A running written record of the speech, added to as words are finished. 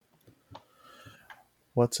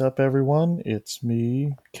What's up, everyone? It's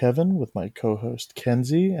me, Kevin, with my co host,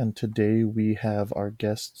 Kenzie, and today we have our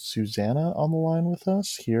guest, Susanna, on the line with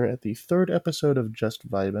us here at the third episode of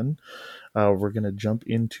Just Vibin'. We're going to jump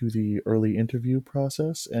into the early interview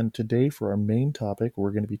process, and today, for our main topic,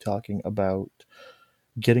 we're going to be talking about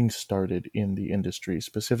getting started in the industry.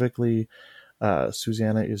 Specifically,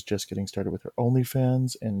 Susanna is just getting started with her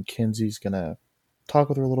OnlyFans, and Kenzie's going to talk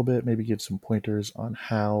with her a little bit, maybe give some pointers on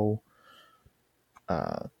how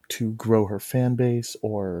to grow her fan base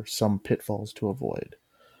or some pitfalls to avoid.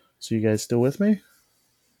 So, you guys still with me?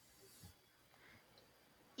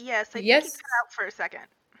 Yes, I think you cut Yes. out for a second.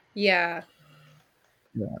 Yeah.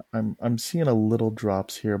 Yeah, I'm seeing a little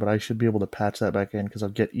drops here, but I should be able to patch that back in because I'll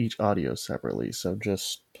get each audio separately. So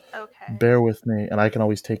just Okay. bear with me, and I can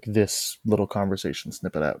always take this little conversation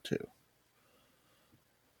snippet out too.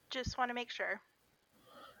 Just want to make sure.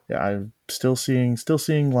 Yeah, I'm still seeing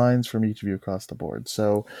lines from each of you across the board.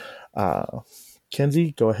 So, uh,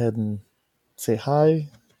 Kenzie, go ahead and say hi,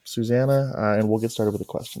 Susanna, and we'll get started with the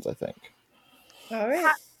questions. I think. All Hi,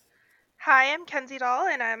 right. hi, I'm Kenzie Doll,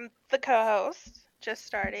 and I'm the co-host, just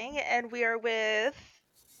starting, and we are with.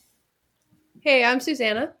 Hey, I'm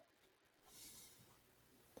Susanna.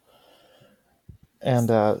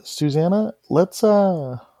 And Susanna, let's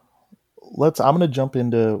I'm going to jump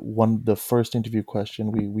into the first interview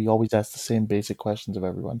question. We always ask the same basic questions of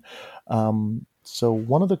everyone. So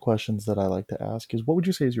one of the questions that I like to ask is, what would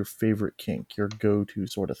you say is your favorite kink, your go-to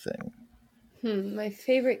sort of thing? My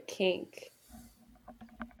favorite kink.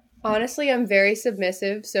 Honestly, I'm very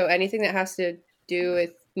submissive, so anything that has to do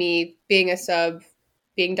with me being a sub,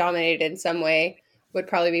 being dominated in some way would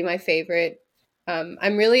probably be my favorite.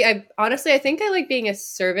 I honestly, I think I like being a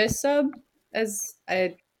service sub, as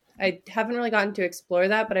I haven't really gotten to explore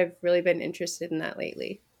that, but I've really been interested in that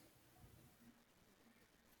lately.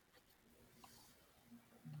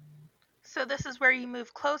 So this is where you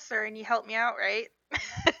move closer and you help me out, right?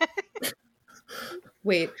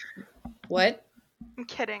 Wait, what? I'm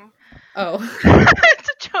kidding. Oh, It's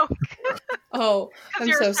a joke. oh, Because I'm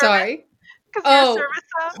you're a so service. sorry. Because you're a Oh, service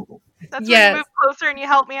sub. That's where you move yes. closer and you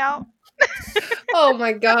help me out. Oh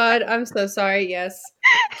my God, I'm so sorry. Yes.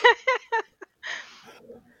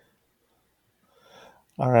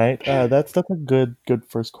 All right, that's a good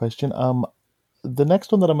first question. The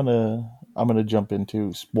next one that I'm gonna jump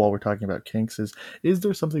into while we're talking about kinks is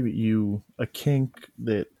there something that a kink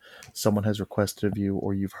that someone has requested of you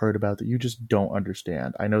or you've heard about that you just don't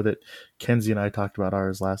understand? I know that Kenzie and I talked about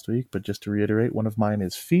ours last week, but just to reiterate, one of mine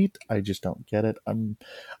is feet. I just don't get it. I'm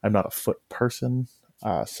not a foot person.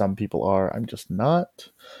 Some people are. I'm just not.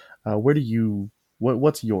 Where do you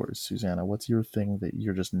what's yours, Susanna? What's your thing that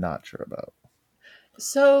you're just not sure about?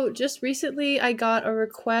 So, just recently, I got a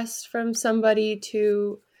request from somebody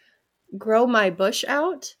to grow my bush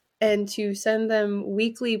out and to send them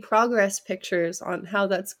weekly progress pictures on how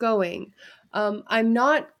that's going. I'm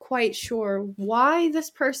not quite sure why this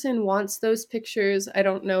person wants those pictures. I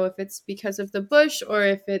don't know if it's because of the bush or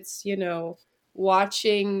if it's,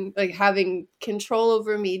 watching, like having control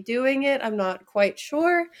over me doing it. I'm not quite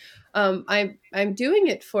sure. I'm doing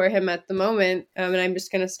it for him at the moment, and I'm just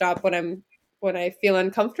gonna stop when I feel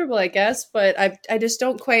uncomfortable, I guess. But I just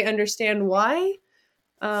don't quite understand why.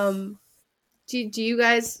 Um, do you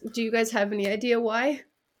guys have any idea why?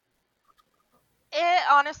 It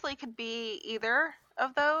honestly could be either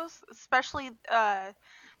of those, especially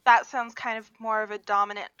that sounds kind of more of a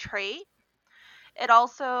dominant trait. It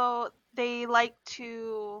also, they like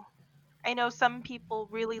to, I know some people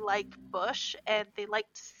really like bush and they like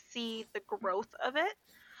to see the growth of it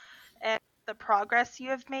and the progress you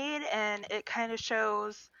have made, and it kind of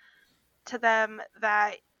shows to them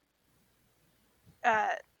that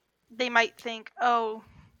uh, they might think, oh,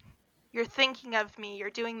 you're thinking of me, you're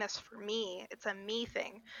doing this for me, it's a me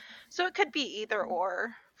thing. So it could be either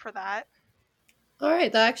or for that. All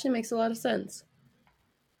right, that actually makes a lot of sense.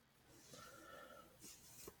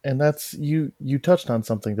 And that's you touched on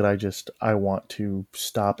something that I want to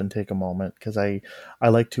stop and take a moment because I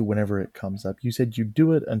like to whenever it comes up. You said you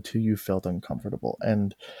do it until you felt uncomfortable.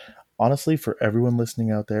 And honestly, for everyone listening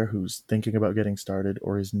out there who's thinking about getting started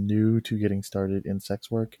or is new to getting started in sex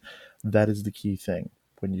work, that is the key thing.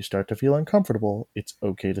 When you start to feel uncomfortable, it's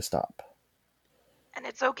okay to stop. And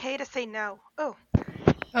it's okay to say no. Oh,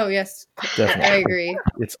 Oh yes, I Definitely. agree.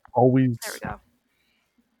 It's there we always go.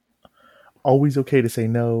 always okay to say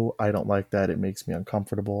no. I don't like that. It makes me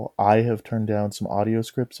uncomfortable. I have turned down some audio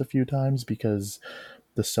scripts a few times because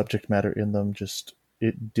the subject matter in them just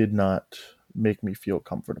it did not make me feel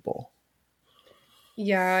comfortable.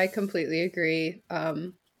 Yeah, I completely agree.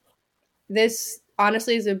 This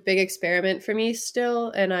honestly is a big experiment for me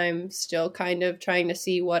still, and I'm still kind of trying to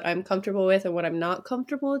see what I'm comfortable with and what I'm not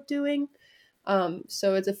comfortable with doing.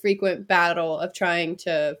 So it's a frequent battle of trying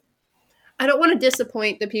to, I don't want to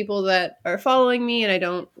disappoint the people that are following me, and I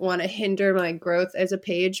don't want to hinder my growth as a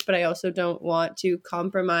page, but I also don't want to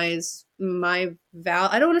compromise my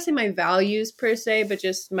I don't want to say my values per se, but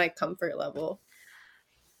just my comfort level.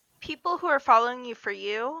 People who are following you for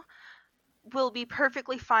you will be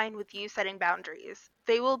perfectly fine with you setting boundaries.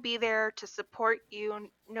 They will be there to support you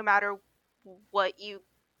no matter what you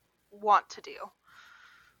want to do.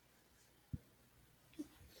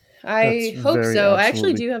 I That's hope very so.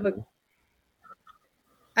 absolutely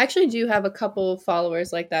I actually do have a couple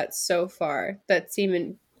followers like that so far that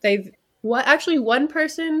seem they've what actually one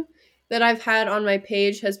person that I've had on my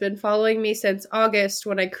page has been following me since August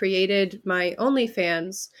when I created my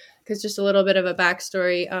OnlyFans. Because just a little bit of a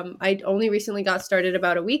backstory, I only recently got started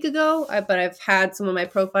about a week ago, but I've had some of my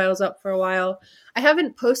profiles up for a while. I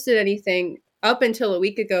haven't posted anything up until a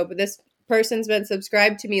week ago, but this person's been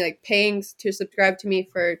subscribed to me, like paying to subscribe to me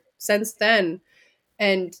for since then.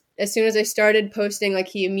 And as soon as I started posting, like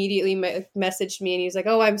he immediately messaged me and he was like,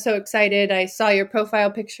 "Oh, I'm so excited. I saw your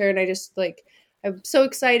profile picture and I just like, I'm so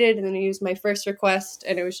excited." And then he used my first request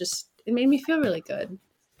and it made me feel really good.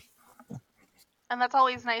 And that's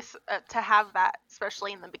always nice to have that,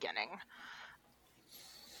 especially in the beginning.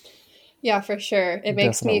 Yeah, for sure. It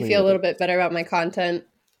makes me definitely feel a is. little bit better about my content.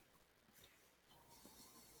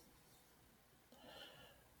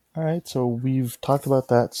 All right, so we've talked about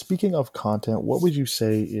that. Speaking of content, what would you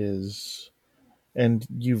say is, and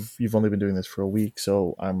you've only been doing this for a week,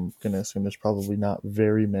 so I'm gonna assume there's probably not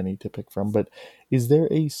very many to pick from, but is there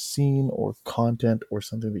a scene or content or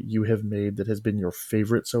something that you have made that has been your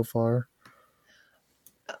favorite so far?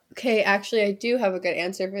 Okay, actually, I do have a good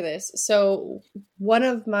answer for this. So, one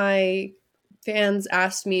of my fans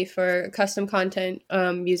asked me for custom content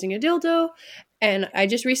using a dildo, and I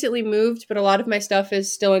just recently moved, but a lot of my stuff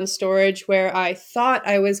is still in storage where I thought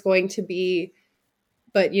I was going to be,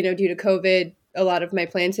 but due to COVID, a lot of my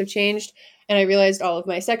plans have changed, and I realized all of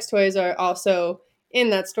my sex toys are also in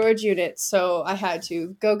that storage unit, so I had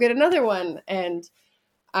to go get another one, and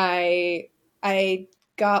I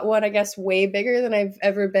got one, I guess, way bigger than I've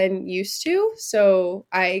ever been used to. So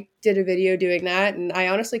I did a video doing that, and I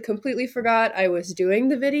honestly completely forgot I was doing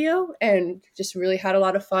the video and just really had a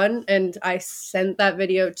lot of fun. And I sent that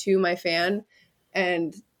video to my fan,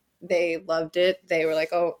 and they loved it. They were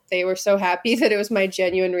like, oh, they were so happy that it was my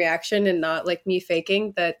genuine reaction and not like me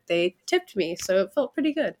faking that they tipped me. So it felt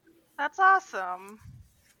pretty good. That's awesome.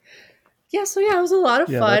 Yeah, so yeah, it was a lot of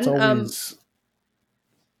Yeah, fun. that's always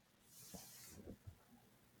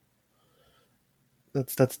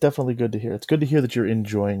that's definitely good to hear. It's good to hear that you're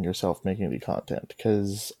enjoying yourself making the content,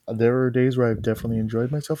 because there are days where I've definitely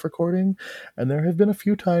enjoyed myself recording, and there have been a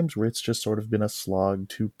few times where it's just sort of been a slog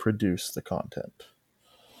to produce the content.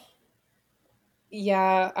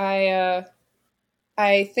 Yeah,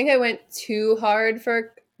 I think I went too hard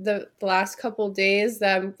for the last couple days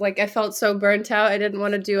that I felt so burnt out. I didn't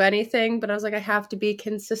want to do anything, but I was like, I have to be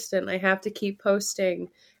consistent. I have to keep posting.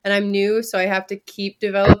 And I'm new, so I have to keep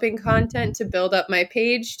developing content to build up my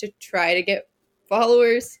page to try to get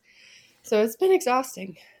followers. So it's been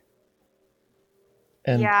exhausting.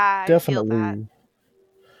 And Yeah, I feel that.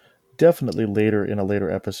 definitely later in a later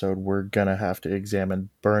episode, we're gonna have to examine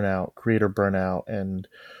burnout, creator burnout, and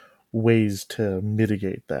ways to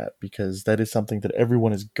mitigate that, because that is something that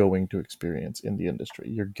everyone is going to experience in the industry.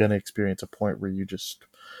 You're gonna experience a point where you just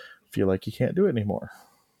feel like you can't do it anymore.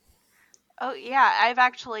 Oh, yeah, I've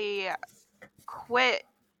actually quit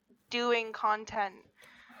doing content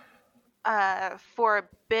for a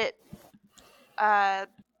bit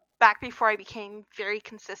back before I became very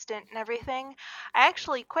consistent and everything. I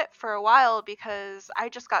actually quit for a while because I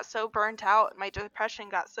just got so burnt out and my depression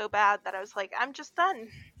got so bad that I was like, I'm just done.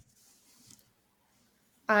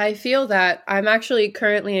 I feel that I'm actually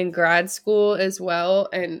currently in grad school as well.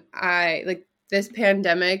 And I like this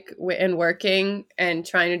pandemic and working and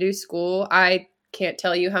trying to do school. I can't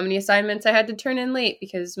tell you how many assignments I had to turn in late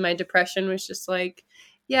because my depression was just like,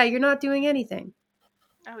 yeah, you're not doing anything.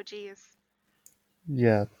 Oh, geez.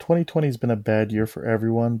 Yeah, 2020 has been a bad year for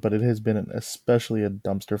everyone, but it has been especially a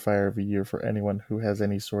dumpster fire of a year for anyone who has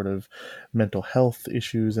any sort of mental health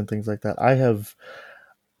issues and things like that.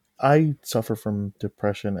 I suffer from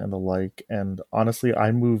depression and the like, and honestly,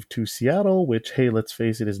 I moved to Seattle, which, hey, let's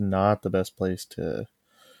face it, is not the best place to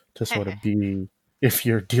sort of be if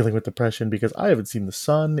you're dealing with depression, because I haven't seen the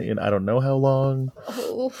sun in I don't know how long.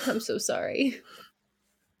 Oh, I'm so sorry.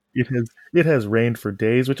 It has rained for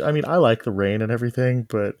days, which, I mean, I like the rain and everything,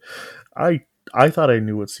 but I I thought I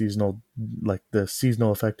knew what the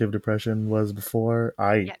seasonal affective depression was before.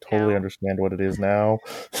 I Yeah, totally no. understand what it is now.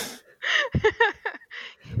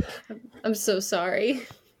 I'm so sorry.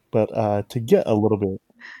 But to get a little bit,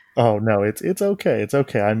 oh no, it's okay. It's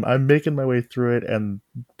okay. I'm making my way through it, and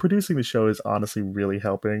producing the show is honestly really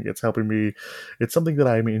helping. It's helping me. It's something that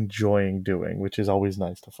I'm enjoying doing, which is always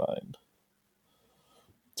nice to find.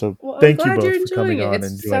 So Well, I'm thank you glad you're both for enjoying coming it. on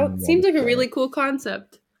and joining me on Seems this like a journey. really cool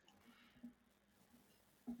concept.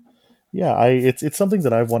 Yeah, it's something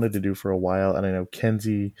that I've wanted to do for a while, and I know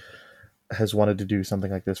Kenzie has wanted to do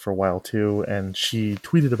something like this for a while too, and she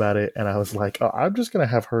tweeted about it, and I was like, oh, I'm just gonna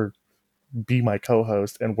have her be my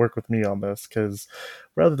co-host and work with me on this, because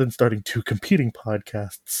rather than starting two competing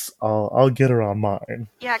podcasts, I'll get her on mine.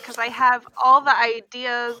 Yeah, because I have all the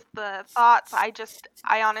ideas, the thoughts.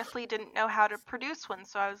 I honestly didn't know how to produce one,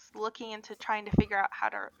 so I was looking into trying to figure out how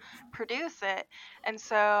to produce it. And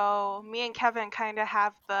so me and Kevin kind of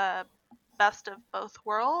have the best of both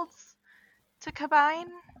worlds to combine.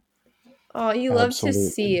 Oh, you love to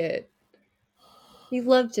see Absolutely. it. You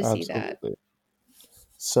love to see that. Absolutely.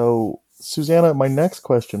 So, Susanna, my next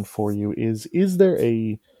question for you is there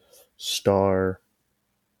a star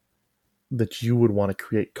that you would want to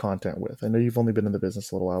create content with? I know you've only been in the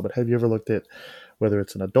business a little while, but have you ever looked at whether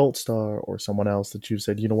it's an adult star or someone else that you've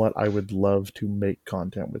said, you know what, I would love to make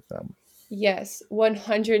content with them? Yes,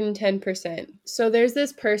 110%. So there's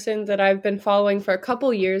this person that I've been following for a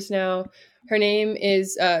couple years now. Her name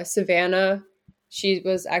is Savannah. She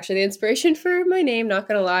was actually the inspiration for my name, not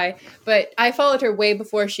gonna lie. But I followed her way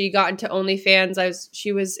before she got into OnlyFans.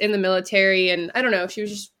 She was in the military, and I don't know, she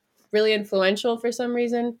was just really influential for some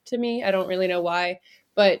reason to me. I don't really know why.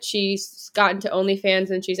 But she's gotten to OnlyFans,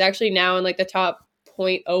 and she's actually now in like the top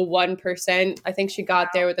 0.01%. I think she got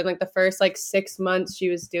there within like the first like 6 months she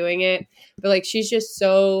was doing it. But like she's just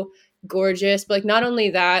so gorgeous. But like not only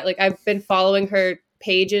that, like I've been following her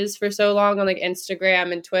pages for so long on like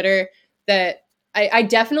Instagram and Twitter that I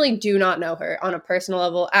definitely do not know her on a personal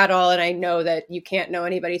level at all. And I know that you can't know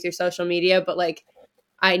anybody through social media, but like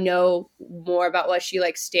I know more about what she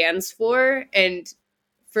like stands for. And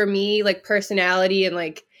for me, like personality and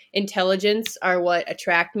like intelligence are what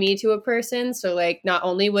attract me to a person. So like not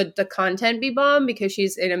only would the content be bomb because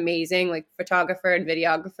she's an amazing like photographer and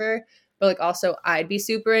videographer, but like also I'd be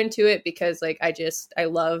super into it because like I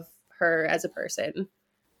love her as a person.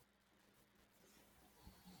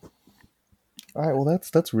 All right, well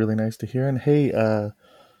that's really nice to hear. And hey,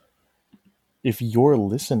 if you're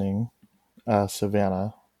listening,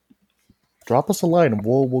 Savannah, drop us a line and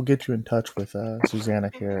we'll get you in touch with Susanna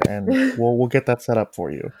here, and we'll get that set up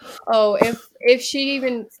for you. Oh, if she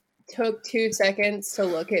even took 2 seconds to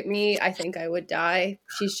look at me, I think I would die.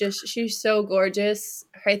 She's so gorgeous.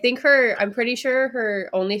 I'm pretty sure her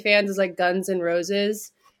OnlyFans is like Guns and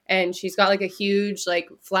Roses, and she's got like a huge like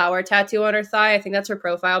flower tattoo on her thigh. I think that's her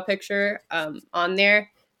profile picture on there.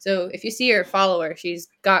 So if you see her, follow her. She's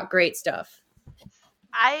got great stuff.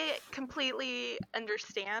 I completely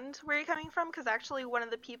understand where you're coming from because actually one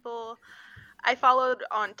of the people I followed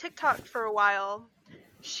on TikTok for a while,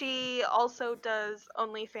 she also does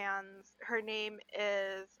OnlyFans. Her name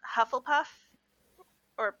is Hufflepuff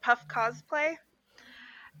or Puff Cosplay.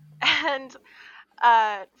 And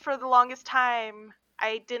for the longest time,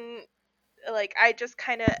 I just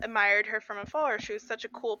kind of admired her from afar. She was such a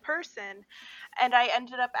cool person. And I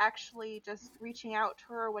ended up actually just reaching out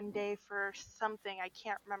to her one day for something. I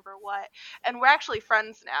can't remember what. And we're actually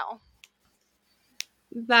friends now.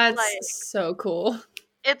 That's Like, so cool.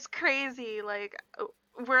 it's crazy. Like,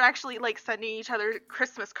 we're actually like sending each other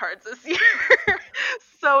Christmas cards this year.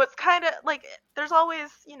 So it's kind of like there's always,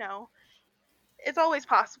 it's always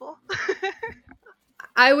possible.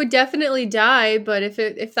 I would definitely die, but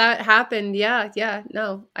if that happened,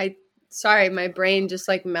 no. Sorry, my brain just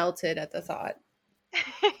like melted at the thought.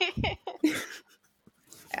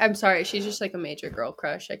 I'm sorry, she's just like a major girl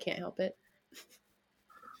crush. I can't help it.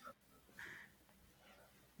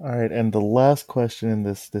 All right, and the last question in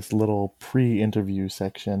this little pre-interview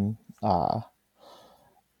section.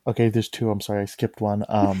 Okay, there's two. I'm sorry, I skipped one.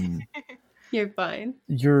 You're fine.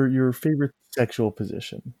 Your favorite sexual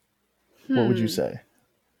position? What would you say?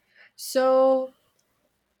 So,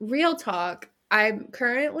 real talk, I'm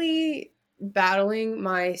currently battling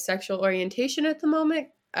my sexual orientation at the moment.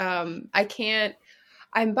 I'm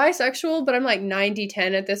bisexual, but I'm like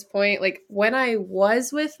 90-10 at this point. Like when I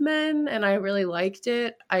was with men and I really liked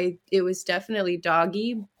it, it was definitely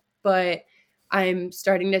doggy, but I'm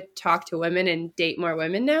starting to talk to women and date more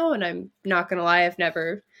women now, and I'm not going to lie, I've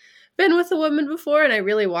never been with a woman before and I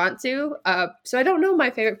really want to. So I don't know my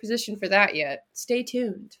favorite position for that yet. Stay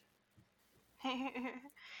tuned.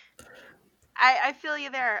 I feel you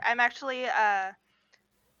there. I'm actually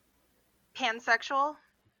pansexual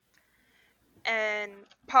and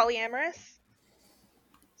polyamorous.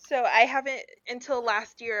 So I haven't, until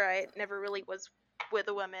last year, I never really was with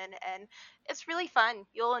a woman, and it's really fun.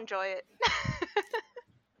 You'll enjoy it.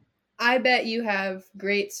 I bet you have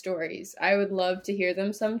great stories. I would love to hear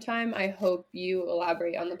them sometime. I hope you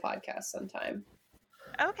elaborate on the podcast sometime.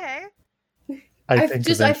 Okay. I think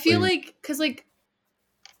I feel eventually, like, because like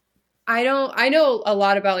I know a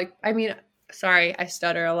lot about, like, I mean, sorry, I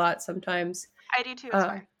stutter a lot sometimes. I do too, it's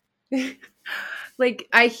fine. Like,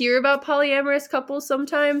 I hear about polyamorous couples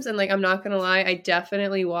sometimes, and like, I'm not gonna lie, I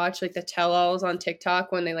definitely watch like the tell-alls on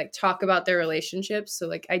TikTok when they like talk about their relationships. So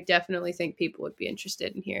like, I definitely think people would be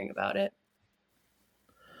interested in hearing about it.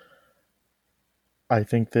 I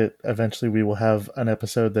think that eventually we will have an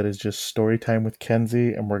episode that is just story time with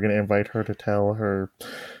Kenzie, and we're going to invite her to tell her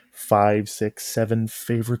 5, 6, 7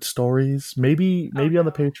 favorite stories. Maybe Oh, on the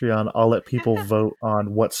no. Patreon, I'll let people vote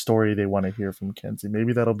on what story they want to hear from Kenzie.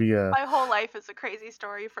 Maybe that'll be My whole life is a crazy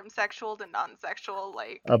story, from sexual to non-sexual.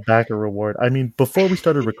 Like, a backer reward. I mean, before we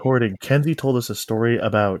started recording, Kenzie told us a story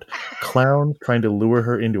about clowns trying to lure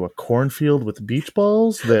her into a cornfield with beach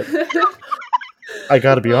balls that, I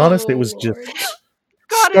gotta be honest, it was just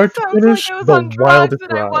God, start it to sounds like finish it was the on drugs wildest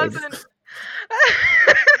and I ride. wasn't.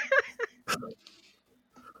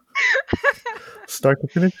 Start to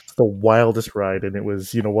finish, it's the wildest ride, and it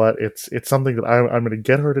was, you know what, it's something that I'm going to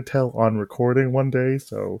get her to tell on recording one day,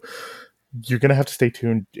 so you're going to have to stay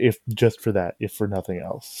tuned, if just for that, if for nothing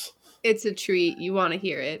else. It's a treat. You want to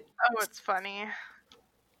hear it. Oh, it's funny.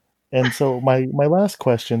 And so my last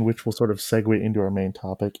question, which will sort of segue into our main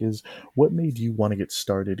topic, is what made you want to get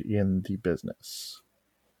started in the business?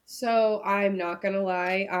 So I'm not gonna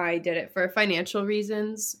lie, I did it for financial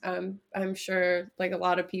reasons. I'm sure, like a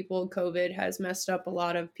lot of people, COVID has messed up a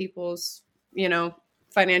lot of people's,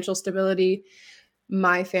 financial stability.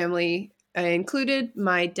 My family included.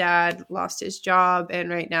 My dad lost his job, and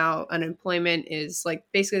right now unemployment is like,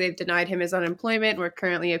 basically they've denied him his unemployment. We're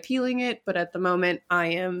currently appealing it, but at the moment I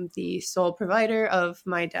am the sole provider of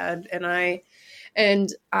my dad and I.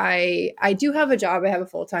 And I do have a job. I have a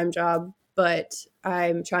full-time job, but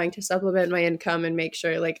I'm trying to supplement my income and make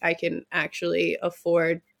sure like I can actually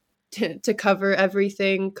afford to cover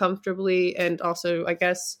everything comfortably, and also, I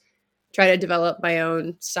guess, try to develop my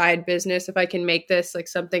own side business. If I can make this like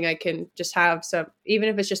something I can just have, some, even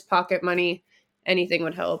if it's just pocket money, anything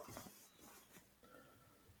would help.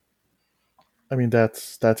 I mean,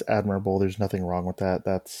 that's admirable. There's nothing wrong with that.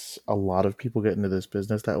 That's a lot of people get into this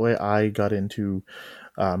business that way. I got into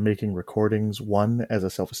making recordings, one, as a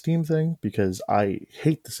self-esteem thing, because I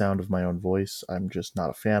hate the sound of my own voice. I'm just not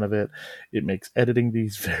a fan of it. It makes editing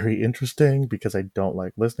these very interesting because I don't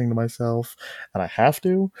like listening to myself, and I have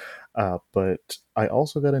to. But I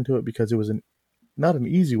also got into it because it was not an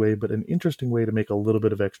easy way, but an interesting way to make a little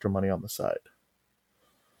bit of extra money on the side.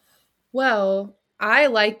 Well, I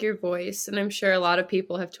like your voice, and I'm sure a lot of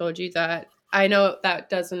people have told you that. I know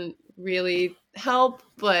that doesn't really help,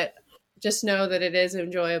 but just know that it is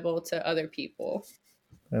enjoyable to other people.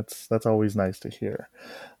 That's always nice to hear.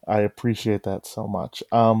 I appreciate that so much.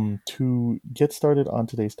 To get started on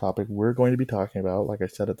today's topic, we're going to be talking about, like I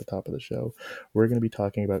said at the top of the show, we're going to be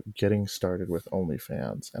talking about getting started with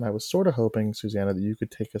OnlyFans. And I was sort of hoping, Susanna, that you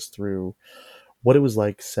could take us through what it was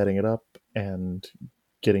like setting it up and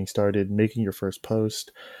getting started, making your first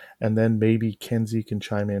post, and then maybe Kenzie can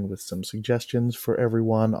chime in with some suggestions for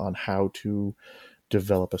everyone on how to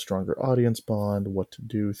develop a stronger audience bond, what to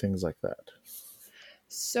do, things like that.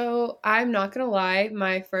 So I'm not going to lie,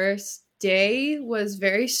 my first day was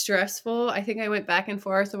very stressful. I think I went back and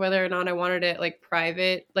forth on whether or not I wanted it like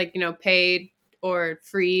private, like, paid or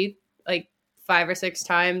free, like 5 or 6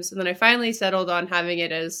 times. And then I finally settled on having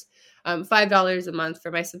it as $5 a month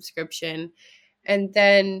for my subscription. And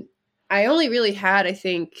then I only really had, I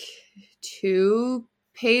think, 2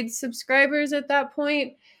 paid subscribers at that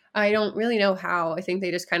point. I don't really know how. I think they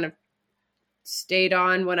just kind of stayed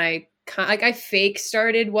on when I fake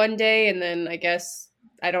started one day, and then I guess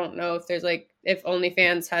I don't know if there's like, if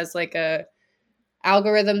OnlyFans has like a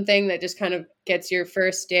algorithm thing that just kind of gets your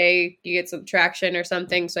first day, you get some traction or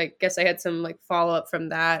something. So I guess I had some like follow up from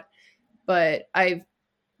that. But I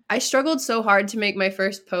struggled so hard to make my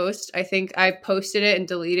first post. I think I posted it and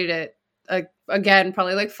deleted it again,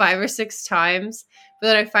 probably like 5 or 6 times. But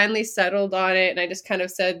then I finally settled on it, and I just kind of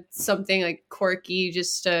said something like quirky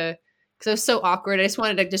just to, because it was so awkward. I just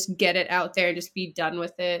wanted to just get it out there and just be done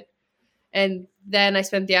with it. And then I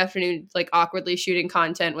spent the afternoon like awkwardly shooting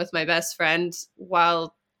content with my best friend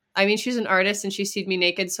while I mean, she's an artist and she's seen me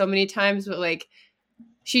naked so many times, but like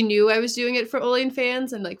she knew I was doing it for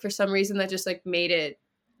OnlyFans, and like for some reason that just like made it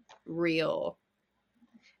real.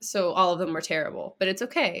 So all of them were terrible, but it's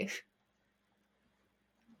okay.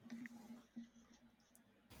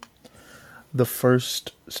 The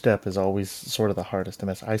first step is always sort of the hardest in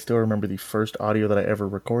this. I still remember the first audio that I ever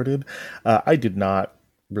recorded. I did not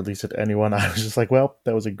release it to anyone. I was just like, well,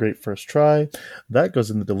 that was a great first try. That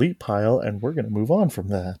goes in the delete pile, and we're going to move on from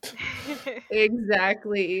that.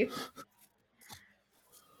 Exactly.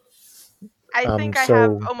 I think I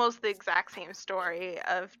have almost the exact same story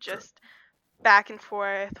of just back and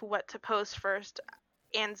forth, what to post first,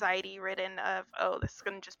 anxiety ridden of, oh, this is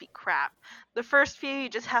going to just be crap. The first few, you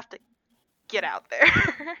just have to get out there.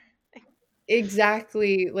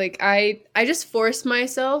 Exactly. Like I just forced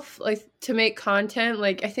myself like to make content.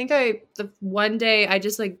 Like I think the one day I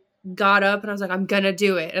just like got up and I was like, I'm gonna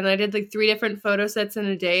do it. And I did like 3 different photo sets in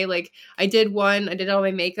a day. Like I did one, I did all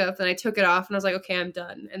my makeup, and I took it off and I was like, okay, I'm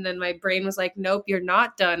done. And then my brain was like, nope, you're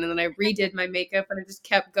not done. And then I redid my makeup and I just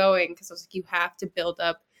kept going because I was like, you have to build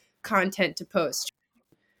up content to post.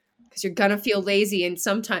 Because you're gonna feel lazy, and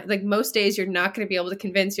sometimes like most days you're not gonna be able to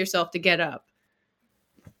convince yourself to get up.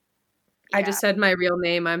 Yeah. I just said my real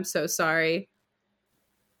name. I'm so sorry.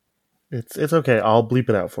 It's okay. I'll bleep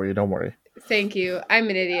it out for you. Don't worry. Thank you. I'm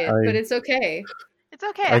an idiot, but it's okay. It's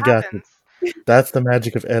okay. It happens. That's the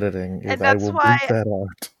magic of editing. And that's why bleep that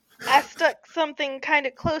out. I stuck something kind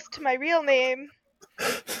of close to my real name.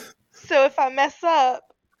 So if I mess up,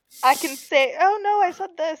 I can say, oh no, I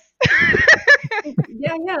said this.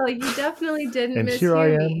 Yeah, like you definitely didn't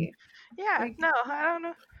mishear me. Yeah, like, no, I don't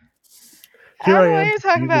know. Here I am. What are you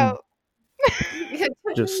talking about?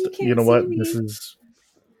 Just, you know what?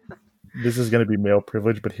 This is going to be male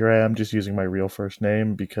privilege, but here I am just using my real first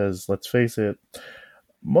name because, let's face it,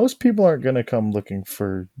 most people aren't going to come looking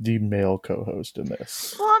for the male co-host in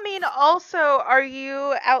this. Well, I mean, also, are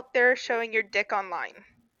you out there showing your dick online?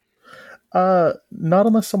 Not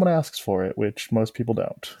unless someone asks for it, which most people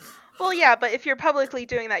don't. Well, yeah, but if you're publicly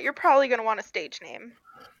doing that, you're probably going to want a stage name.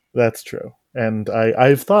 That's true. And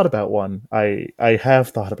I've thought about one. I have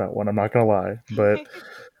thought about one, I'm not going to lie. But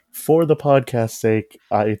for the podcast's sake,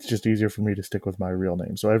 it's just easier for me to stick with my real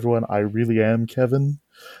name. So everyone, I really am Kevin,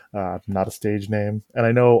 not a stage name. And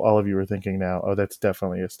I know all of you are thinking now, oh, that's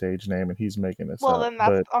definitely a stage name, and he's making this up. Well, then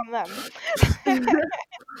that's on them.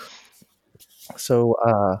 So,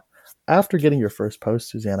 after getting your first post,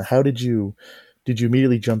 Susanna, how did you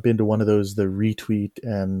immediately jump into one of the retweet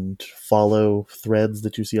and follow threads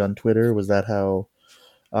that you see on Twitter? Was that how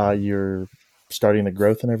you're starting the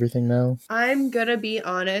growth and everything now? I'm gonna be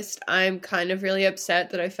honest. I'm kind of really upset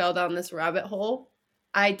that I fell down this rabbit hole.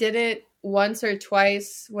 I did it once or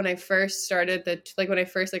twice when I first started when I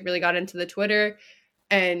first really got into the Twitter,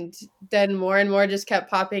 and then more and more just kept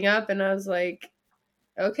popping up, and I was like,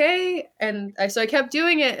 okay. And so I kept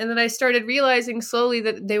doing it, and then I started realizing slowly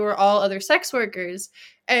that they were all other sex workers,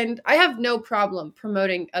 and I have no problem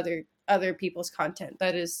promoting other people's content.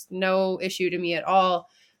 That is no issue to me at all.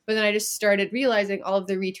 But then I just started realizing all of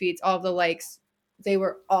the retweets, all of the likes, they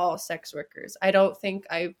were all sex workers. I think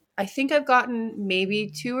I've gotten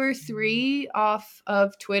maybe 2 or 3 off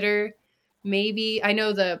of Twitter. Maybe I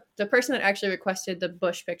know the person that actually requested the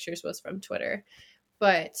bush pictures was from Twitter,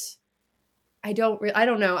 but I don't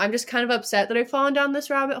know. I'm just kind of upset that I've fallen down this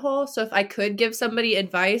rabbit hole. So if I could give somebody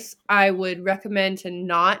advice, I would recommend to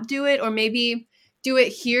not do it, or maybe do it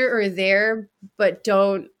here or there, but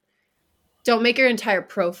don't make your entire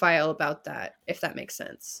profile about that, if that makes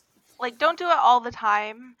sense. Like, don't do it all the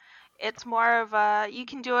time. It's more of you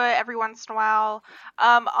can do it every once in a while.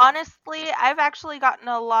 Honestly, I've actually gotten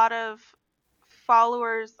a lot of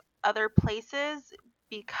followers other places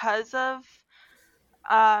because of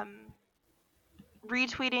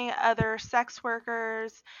retweeting other sex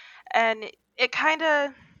workers, and it kind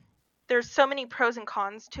of, there's so many pros and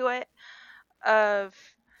cons to it. Of,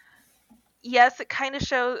 yes, it kind of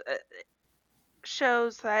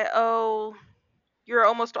shows that, oh, you're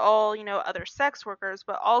almost all, other sex workers,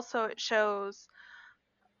 but also it shows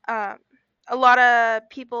a lot of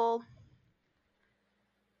people,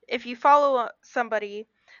 if you follow somebody,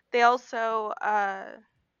 they also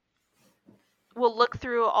will look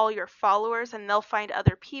through all your followers, and they'll find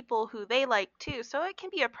other people who they like too. So it can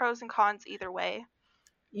be a pros and cons either way.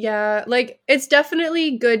 Yeah, it's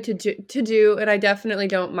definitely good to do, and I definitely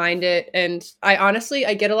don't mind it. And I honestly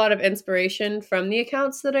get a lot of inspiration from the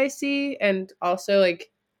accounts that I see, and also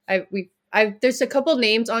there's a couple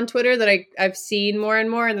names on Twitter that I've seen more and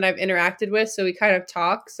more, and that I've interacted with, so we kind of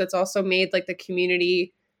talk. So it's also made the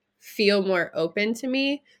community feel more open to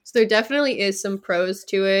me. So there definitely is some pros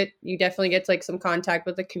to it. You definitely get like some contact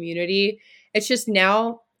with the community. It's just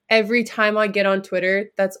now every time I get on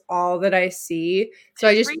Twitter, that's all that I see. So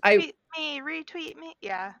Retweet me.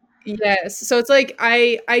 Yeah. yes. So it's like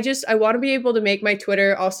I want to be able to make my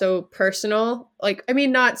Twitter also personal. Like I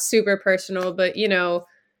mean not super personal, but Things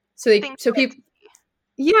so you like people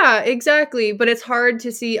yeah, exactly. But it's hard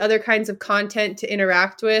to see other kinds of content to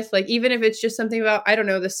interact with. Like, even if it's just something about, I don't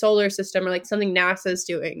know, the solar system or like something NASA's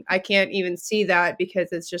doing, I can't even see that because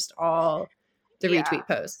it's just all the yeah. retweet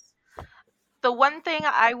posts. The one thing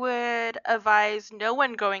I would advise no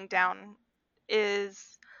one going down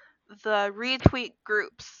is the retweet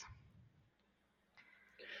groups,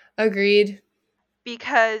 Agreed.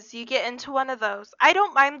 because you get into one of those. I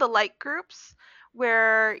don't mind the like groups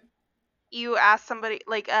where you ask somebody,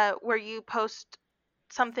 like where you post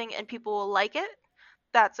something and people will like it.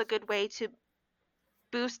 That's a good way to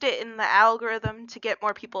boost it in the algorithm to get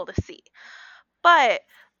more people to see. But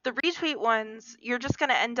the retweet ones, you're just going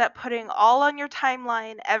to end up putting all on your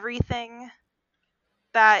timeline, everything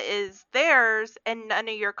that is theirs and none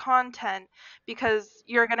of your content, because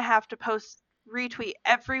you're going to have to retweet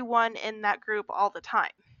everyone in that group all the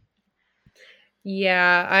time.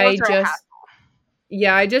 Yeah, Those are a hassle.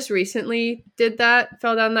 I just recently did that,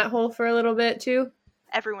 fell down that hole for a little bit too.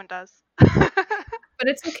 Everyone does. But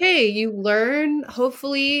it's okay. You learn.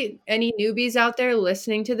 Hopefully, any newbies out there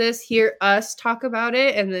listening to this hear us talk about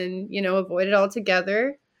it and then, avoid it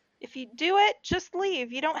altogether. If you do it, just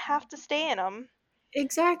leave. You don't have to stay in them.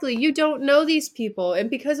 Exactly. You don't know these people, and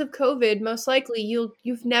because of COVID, most likely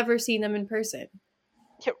you've never seen them in person.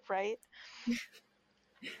 Yeah, right.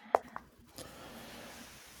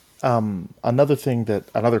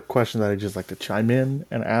 Another question that I just like to chime in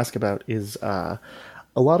and ask about is a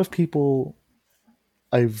lot of people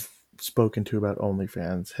I've spoken to about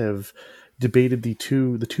OnlyFans have debated the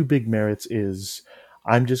two big merits is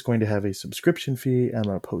I'm just going to have a subscription fee and I'm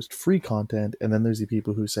going to post free content, and then there's the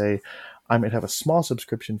people who say I might have a small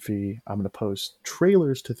subscription fee, I'm going to post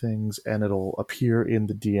trailers to things and it'll appear in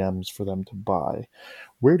the DMs for them to buy.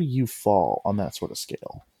 Where do you fall on that sort of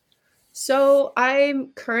scale? So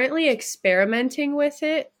I'm currently experimenting with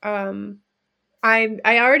it. I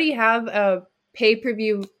already have a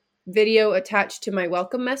pay-per-view video attached to my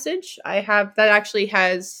welcome message. I have that actually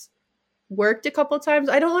has worked a couple times.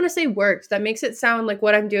 I don't want to say worked. That makes it sound like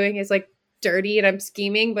what I'm doing is like dirty and I'm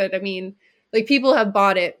scheming, but I mean, like people have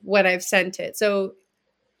bought it when I've sent it. So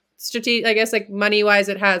strategic, I guess like money-wise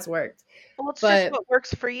it has worked. Well, it's just what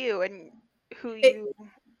works for you and who you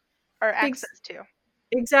are access to.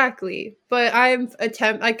 Exactly. But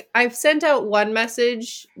I've sent out one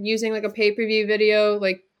message using like a pay-per-view video,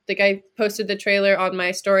 like I posted the trailer on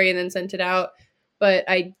my story and then sent it out, but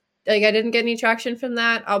I didn't get any traction from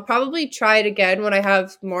that. I'll probably try it again when I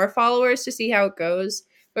have more followers to see how it goes.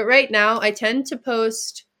 But right now I tend to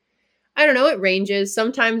post, I don't know, it ranges.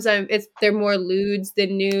 Sometimes they're more lewds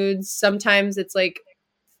than nudes. Sometimes it's like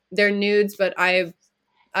they're nudes, but I've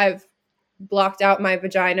blocked out my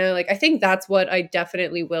vagina. Like I think that's what I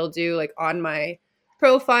definitely will do, like on my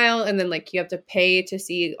profile, and then like you have to pay to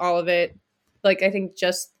see all of it. Like I think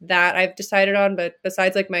just that I've decided on, but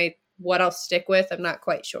besides like my what I'll stick with, I'm not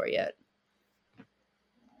quite sure yet.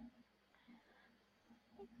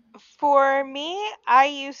 For me,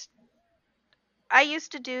 I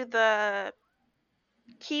used to do the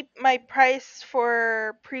keep my price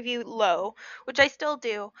for preview low, which I still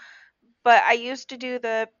do, but I used to do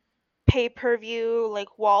the pay-per-view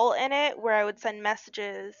like wall in it where I would send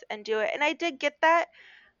messages and do it. And I did get that,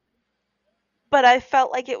 but I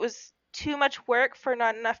felt like it was too much work for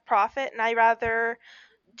not enough profit, and I rather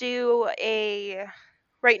do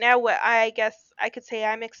right now what I guess I could say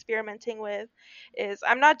I'm experimenting with is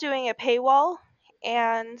I'm not doing a paywall,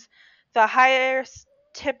 and the highest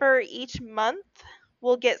tipper each month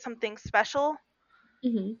will get something special.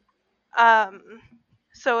 Mm-hmm.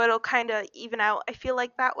 So it'll kind of even out, I feel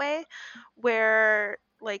like, that way, where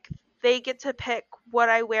like they get to pick what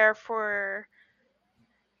I wear for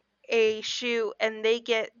a shoot and they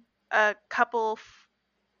get a couple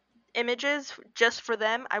images just for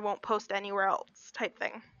them. I won't post anywhere else type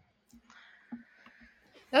thing.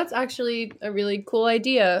 That's actually a really cool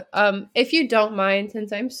idea. If you don't mind,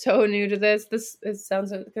 since I'm so new to this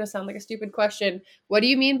sounds gonna sound like a stupid question. What do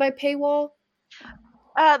you mean by paywall?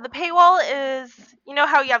 The paywall is, you know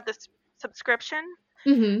how you have this subscription,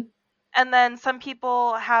 Mm-hmm. and then some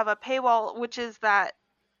people have a paywall, which is that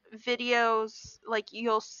videos, like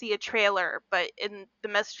you'll see a trailer, but in the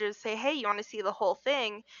messages say, hey, you want to see the whole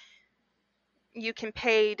thing, you can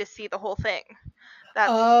pay to see the whole thing.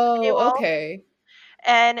 That's paywall. Okay.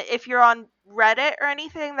 And if you're on Reddit or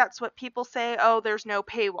anything, that's what people say, oh, there's no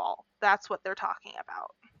paywall. That's what they're talking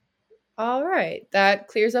about. All right. That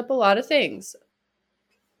clears up a lot of things.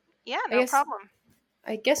 Yeah, no problem.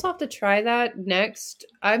 I guess I'll have to try that next.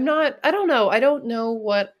 I don't know. I don't know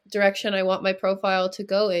what direction I want my profile to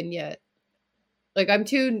go in yet. Like, I'm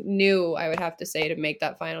too new, I would have to say, to make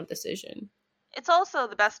that final decision. It's also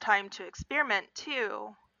the best time to experiment, too,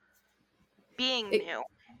 being new.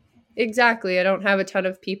 Exactly. I don't have a ton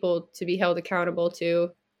of people to be held accountable to.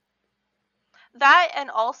 That, and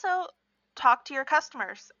also talk to your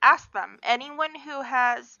customers. Ask them. Anyone who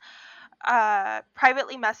has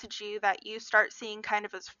privately messaged you that you start seeing kind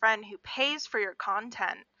of as a friend who pays for your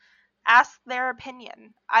content, ask their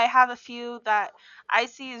opinion. I have a few that I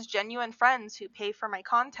see as genuine friends who pay for my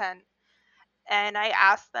content, and I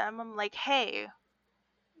ask them, I'm like, hey,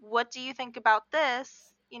 what do you think about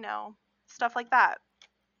this? Stuff like that.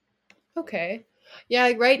 Okay.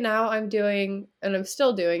 Yeah, right now I'm doing, and I'm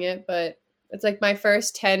still doing it, but it's like my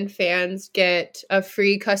first 10 fans get a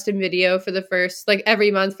free custom video for the first, like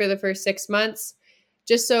every month for the first 6 months.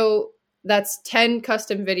 Just so that's 10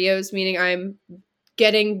 custom videos, meaning I'm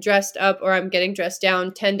getting dressed up or I'm getting dressed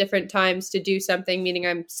down 10 different times to do something, meaning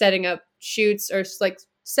I'm setting up shoots or like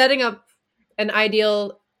setting up an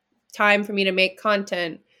ideal time for me to make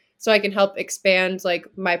content so I can help expand like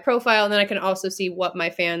my profile, and then I can also see what my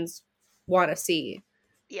fans want to see.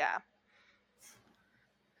 Yeah.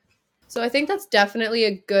 So I think that's definitely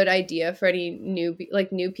a good idea for any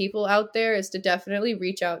new people out there, is to definitely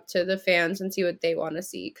reach out to the fans and see what they want to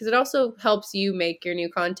see, because it also helps you make your new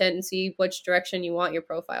content and see which direction you want your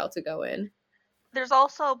profile to go in. There's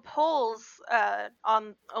also polls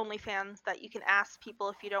on OnlyFans that you can ask people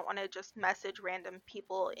if you don't want to just message random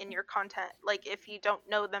people in your content. Like, if you don't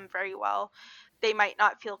know them very well, they might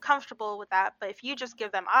not feel comfortable with that, but if you just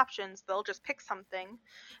give them options, they'll just pick something,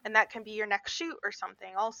 and that can be your next shoot or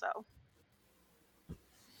something also.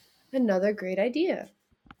 Another great idea.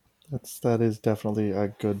 That is definitely a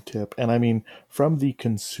good tip. And I mean, from the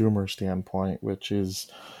consumer standpoint, which is,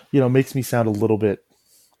 makes me sound a little bit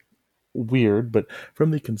weird, but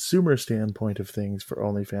from the consumer standpoint of things for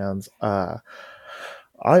OnlyFans, I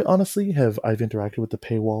honestly I've interacted with the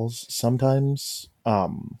paywalls. Sometimes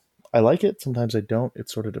I like it, sometimes I don't. It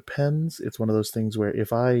sort of depends. It's one of those things where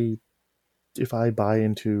if I buy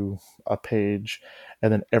into a page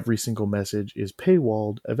and then every single message is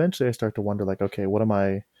paywalled, eventually I start to wonder, like, okay,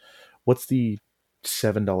 what's the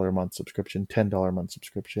 $7 a month subscription, $10 a month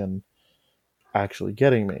subscription actually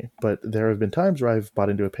getting me? But there have been times where I've bought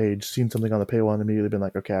into a page, seen something on the paywall, and immediately been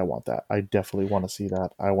like, okay, I want that. I definitely want to see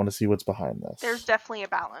that. I want to see what's behind this. There's definitely a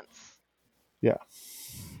balance. Yeah.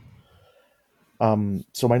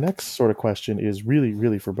 So my next sort of question is really,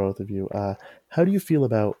 really for both of you. How do you feel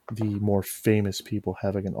about the more famous people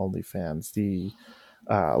having an OnlyFans?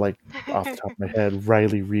 Like off the top of my head,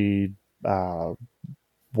 Riley Reid,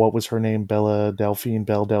 what was her name? Belle Delphine,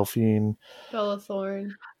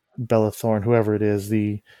 Bella Thorne, whoever it is,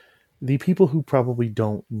 the people who probably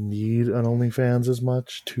don't need an OnlyFans as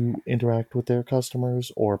much to interact with their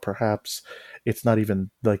customers, or perhaps it's not even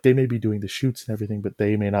like they may be doing the shoots and everything, but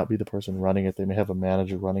they may not be the person running it. They may have a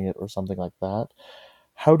manager running it or something like that.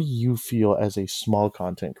 How do you feel as a small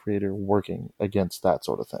content creator working against that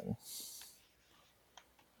sort of thing?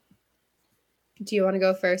 Do you want to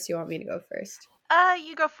go first? Do you want me to go first?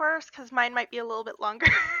 You go first, because mine might be a little bit longer.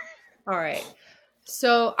 All right.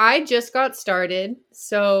 So I just got started.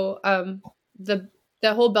 So the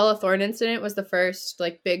whole Bella Thorne incident was the first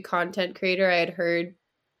like big content creator I had heard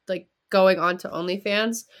like going on to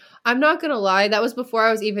OnlyFans. I'm not gonna lie, that was before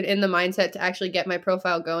I was even in the mindset to actually get my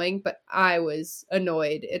profile going, but I was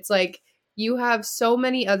annoyed. It's like, you have so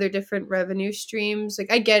many other different revenue streams.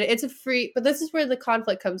 Like, I get it, it's a free, but this is where the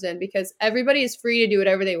conflict comes in, because everybody is free to do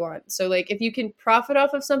whatever they want. So like, if you can profit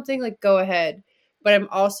off of something, like, go ahead. But I'm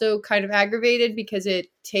also kind of aggravated because it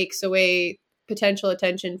takes away potential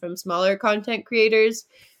attention from smaller content creators.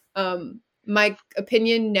 My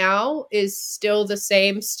opinion now is still the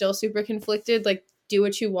same, still super conflicted. Like, do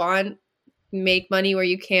what you want, make money where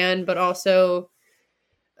you can, but also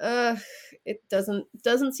it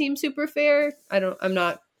doesn't seem super fair. I don't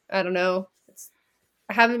know.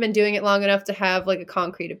 I haven't been doing it long enough to have like a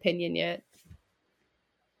concrete opinion yet.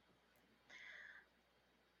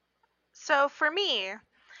 So for me,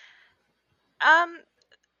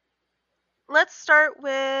 let's start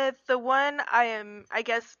with the one I am, I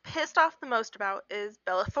guess, pissed off the most about is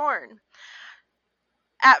Bella Thorne.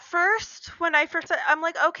 At first, when I first, I'm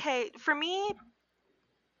like, okay, for me,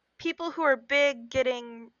 people who are big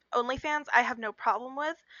getting OnlyFans, I have no problem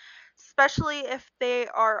with. especially if they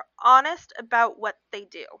are honest about what they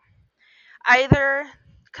do. Either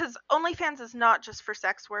because OnlyFans is not just for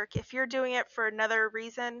sex work. If you're doing it for another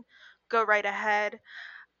reason, go right ahead.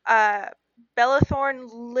 Uh, Bella Thorne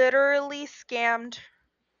literally scammed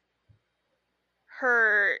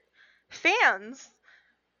her fans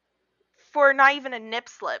for not even a nip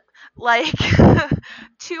slip. Like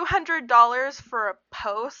 $200 for a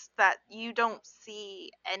post that you don't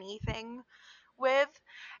see anything with.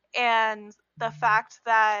 And the fact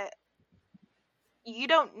that you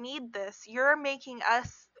don't need this, you're making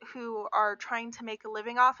us who are trying to make a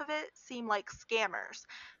living off of it seem like scammers.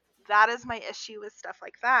 That is my issue with stuff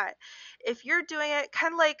like that. If you're doing it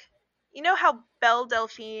kind of like, you know how Belle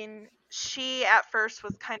Delphine, she at first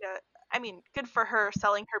was kind of, I mean, good for her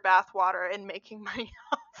selling her bath water and making money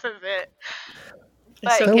off of it. I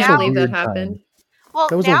But still That was can't a now, believe that weird happened. time. well,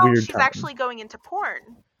 That was a now weird she's time. actually going into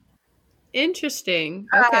porn. Interesting.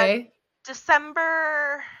 Uh, Okay.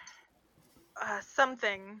 December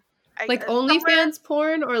something. Like Somewhere, OnlyFans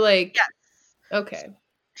porn or like yes. okay.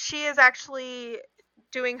 She is actually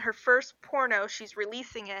doing her first porno. She's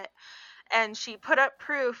releasing it, and she put up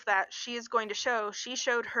proof that she is going to show. She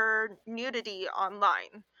showed her nudity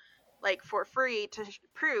online, like for free, to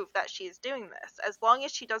prove that she's doing this. As long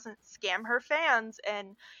as she doesn't scam her fans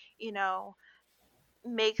and, you know,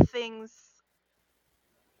 make things,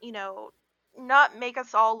 you know, not make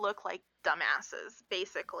us all look like dumbasses,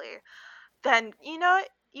 basically, then, you know what?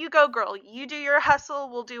 You go, girl. You do your hustle,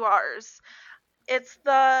 we'll do ours. It's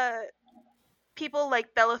the people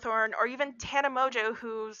like Bella Thorne or even Tana Mojo,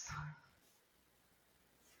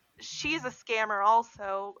 she's a scammer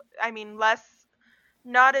also. I mean,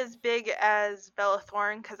 not as big as Bella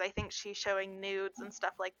Thorne because I think she's showing nudes and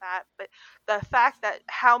stuff like that. But the fact that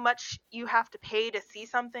how much you have to pay to see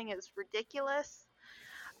something is ridiculous.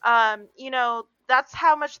 That's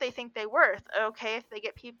how much they think they're worth. Okay, if they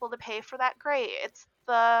get people to pay for that, great. It's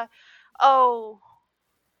the, oh,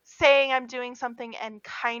 saying I'm doing something and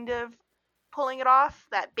kind of pulling it off,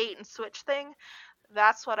 that bait and switch thing.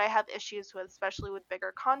 That's what I have issues with, especially with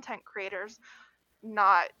bigger content creators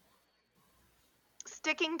not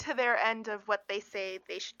sticking to their end of what they say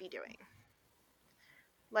they should be doing.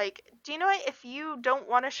 Like, do you know what? If you don't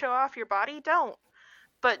want to show off your body, don't.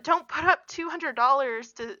 But don't put up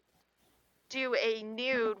 $200 to do a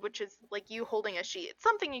nude, which is like you holding a sheet. It's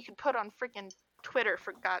something you could put on freaking Twitter,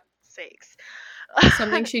 for God's sakes.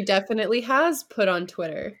 Something she definitely has put on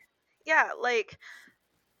Twitter. Yeah, like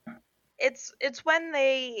it's when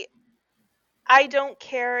I don't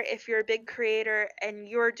care if you're a big creator and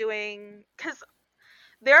you're doing, cuz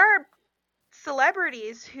there are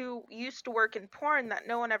celebrities who used to work in porn that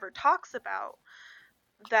no one ever talks about,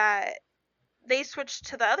 that they switched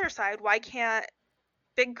to the other side. Why can't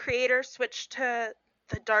big creators switch to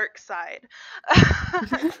the dark side?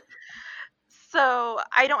 So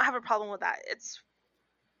I don't have a problem with that. It's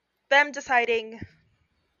them deciding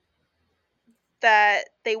that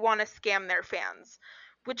they want to scam their fans,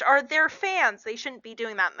 which are their fans. They shouldn't be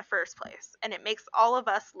doing that in the first place. And it makes all of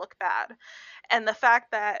us look bad. And the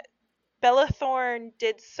fact that Bella Thorne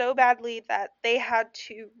did so badly that they had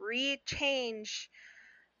to rechange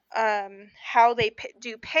how they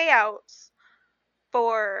do payouts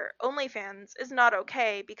for OnlyFans is not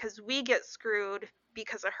okay because we get screwed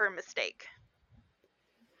because of her mistake.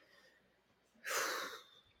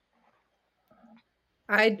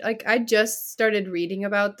 I just started reading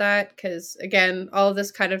about that because again, all of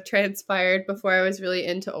this kind of transpired before I was really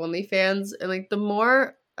into OnlyFans, and like the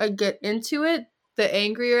more I get into it, the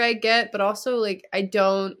angrier I get, but also like I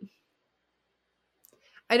don't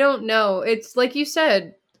know. It's like you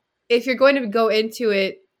said, if you're going to go into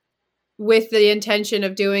it with the intention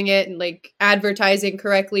of doing it and like advertising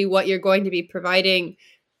correctly what you're going to be providing,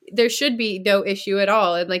 there should be no issue at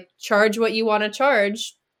all. And like charge what you want to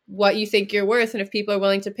charge, what you think you're worth. And if people are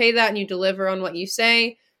willing to pay that and you deliver on what you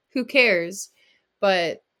say, who cares?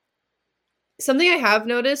 But something I have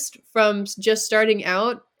noticed from just starting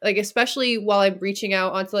out, like especially while I'm reaching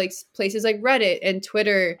out onto like places like Reddit and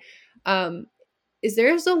Twitter, is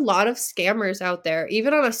there's a lot of scammers out there,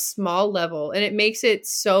 even on a small level, and it makes it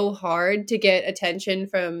so hard to get attention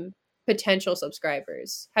from potential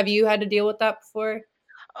subscribers. Have you had to deal with that before?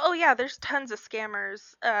 Oh yeah, there's tons of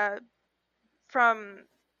scammers from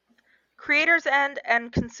creators' end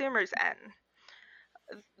and consumers'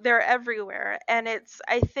 end. They're everywhere, and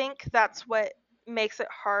I think that's what makes it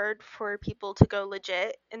hard for people to go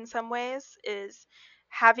legit in some ways, is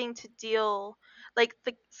having to deal, like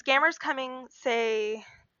the scammers coming, say,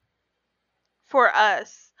 for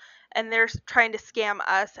us, and they're trying to scam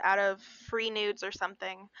us out of free nudes or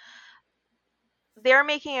something. they're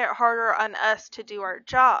making it harder on us to do our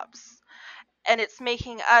jobs. And it's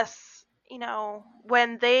making us,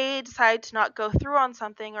 when they decide to not go through on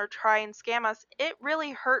something or try and scam us, it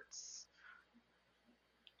really hurts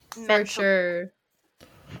For mentally. sure.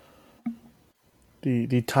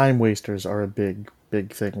 The time wasters are a big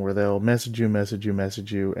thing where they'll message you,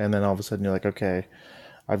 and then all of a sudden you're like, okay,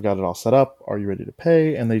 I've got it all set up. Are you ready to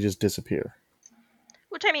pay? And they just disappear.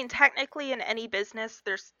 Which, I mean, technically in any business,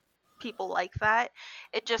 there's people like that.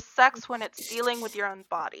 It just sucks when it's dealing with your own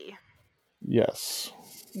body. Yes.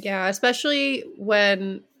 Yeah, especially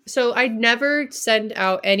when. So I never send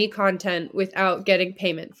out any content without getting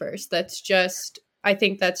payment first. I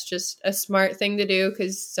think that's just a smart thing to do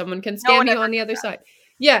because someone can No scam one you ever on the does other that. side.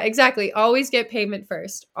 Yeah, exactly. Always get payment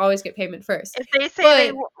first. Always get payment first. If they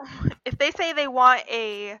say But if they say they want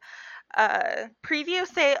a preview,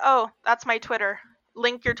 say, "Oh, that's my Twitter."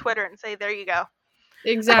 Link your Twitter and say, "There you go."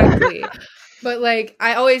 exactly. But like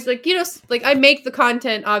I always like like I make the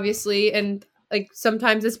content obviously, and like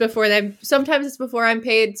sometimes it's before I'm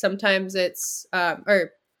paid, sometimes it's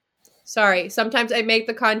or sorry, sometimes I make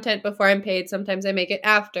the content before I'm paid, sometimes I make it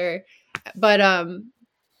after. But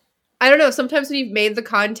I don't know, sometimes when you've made the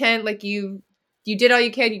content, like you did all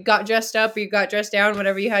you can, you got dressed up or you got dressed down,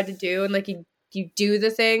 whatever you had to do, and like you do the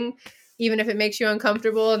thing even if it makes you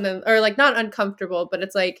uncomfortable, and then or like not uncomfortable, but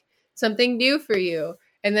it's like something new for you,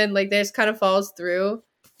 and then like this kind of falls through.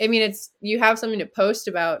 I mean, it's you have something to post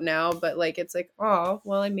about now, but like it's like, oh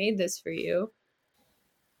well, I made this for you.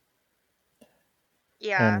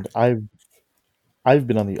 Yeah. And I've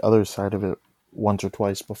been on the other side of it once or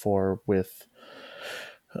twice before with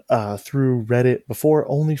through Reddit before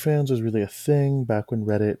OnlyFans was really a thing. Back when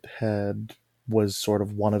Reddit was sort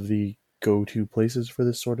of one of the go-to places for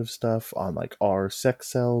this sort of stuff on like our sex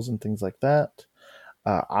cells and things like that.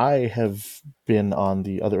 I have been on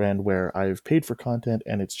the other end where I've paid for content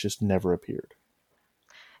and it's just never appeared.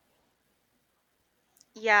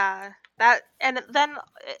 Yeah. That, and then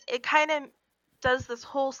it kind of does this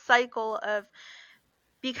whole cycle of,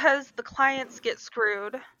 because the clients get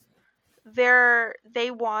screwed,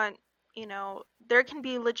 they want, there can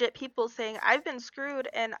be legit people saying, "I've been screwed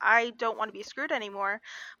and I don't want to be screwed anymore."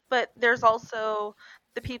 But there's also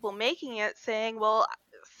the people making it saying, well,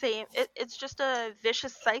 it's just a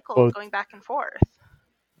vicious cycle Both going back and forth.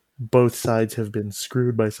 both sides have been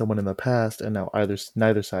screwed by someone in the past, and now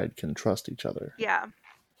neither side can trust each other. Yeah.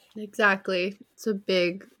 Exactly, it's a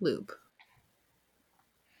big loop.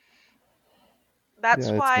 That's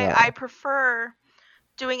Yeah, it's why I prefer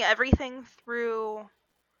doing everything through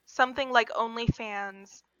something like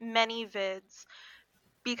OnlyFans, ManyVids,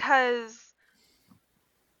 because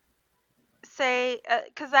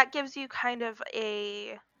because that gives you kind of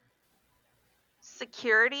a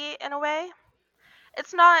security in a way.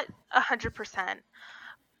 It's not 100%,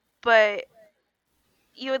 but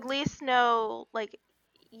you at least know, like,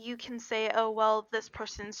 you can say, "Oh well, this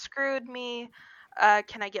person screwed me.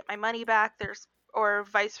 Can I get my money back?" Or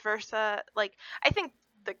vice versa. Like, I think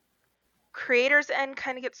the creator's end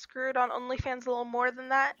kind of gets screwed on OnlyFans a little more than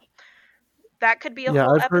that. That could be a yeah.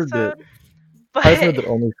 whole episode. I've heard But that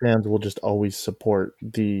OnlyFans will just always support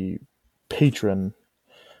the patron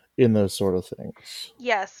in those sort of things.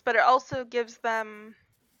 yes, but it also gives them.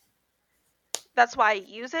 That's why I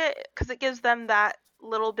use it, because it gives them that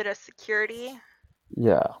little bit of security.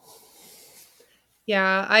 Yeah.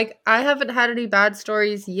 Yeah, I haven't had any bad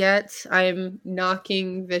stories yet. I'm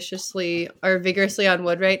knocking vigorously on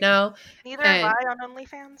wood right now. Neither have And I on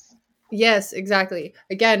OnlyFans. yes, exactly.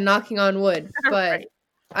 Again, knocking on wood. But Right.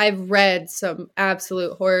 I've read some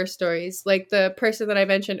absolute horror stories. Like the person that I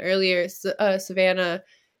mentioned earlier, Savannah,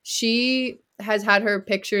 she has had her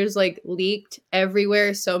pictures like leaked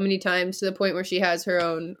everywhere so many times to the point where she has her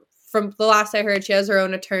own. From the last I heard, she has her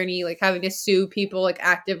own attorney, like having to sue people like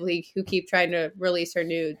actively who keep trying to release her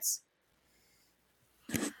nudes.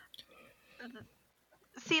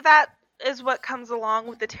 See, that is what comes along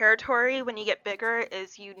with the territory when you get bigger,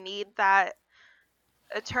 is you need that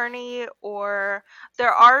attorney. Or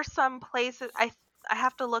there are some places, I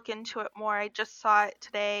have to look into it more. I just saw it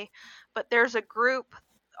today, but there's a group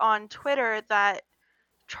on Twitter that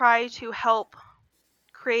try to help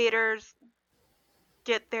creators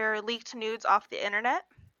get their leaked nudes off the internet.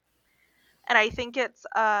 And I think it's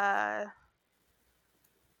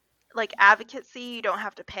like advocacy, you don't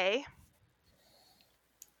have to pay.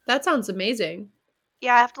 That sounds amazing.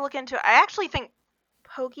 Yeah, I have to look into it. I actually think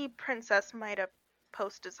Pokey Princess might have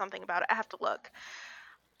posted something about it. I have to look.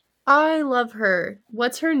 I love her.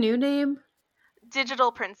 What's her new name?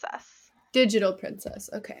 Digital Princess. Digital Princess.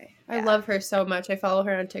 Okay. I Yeah. love her so much. I follow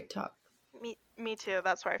her on TikTok. Me too.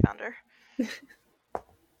 That's where I found her.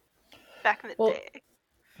 Back in the Well, day.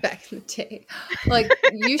 back in the day. Like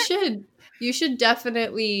you should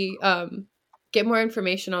definitely get more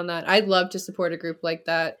information on that. I'd love to support a group like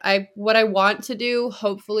that. What I want to do,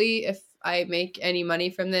 hopefully, if I make any money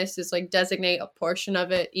from this, is like designate a portion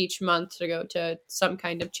of it each month to go to some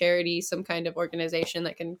kind of charity, some kind of organization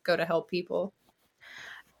that can go to help people.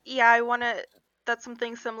 Yeah, that's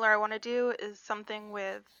something similar I want to do, is something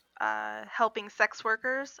with helping sex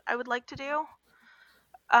workers. I would like to do,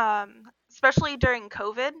 especially during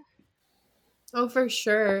COVID. Oh, for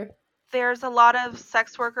sure. There's a lot of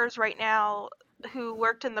sex workers right now who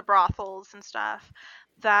worked in the brothels and stuff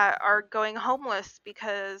that are going homeless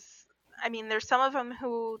because, I mean, there's some of them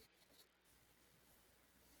who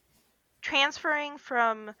transferring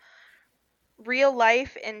from real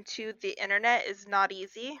life into the internet is not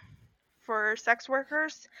easy for sex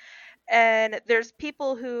workers. And there's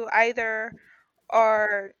people who either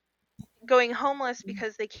are going homeless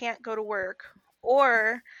because they can't go to work,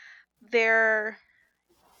 or they're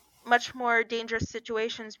much more dangerous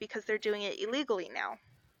situations because they're doing it illegally now.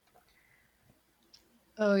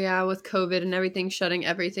 Oh yeah, with COVID and everything shutting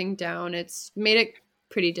everything down, it's made it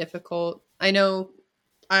pretty difficult. I know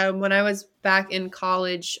when I was back in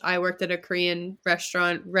college, I worked at a Korean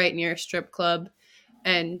restaurant right near a strip club.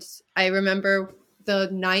 And I remember the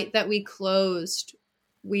night that we closed,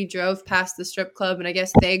 we drove past the strip club, and I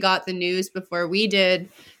guess they got the news before we did,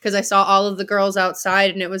 because I saw all of the girls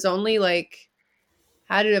outside, and it was only like,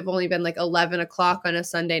 had it have only been like 11 o'clock on a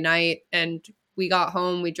Sunday night. And we got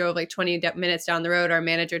home, we drove like 20 minutes down the road. Our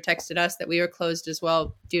manager texted us that we were closed as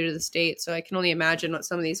well due to the state. So I can only imagine what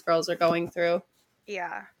some of these girls are going through.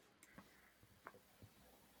 Yeah.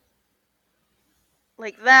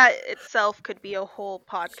 Like that itself could be a whole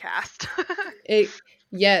podcast.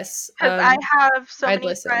 Yes. Because I have so I'd many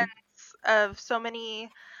listen. friends of so many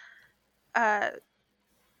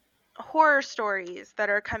horror stories that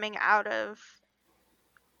are coming out of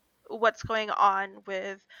what's going on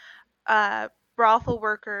with brothel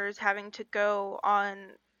workers having to go on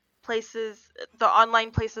the online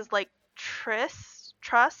places like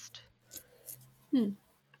Trust. What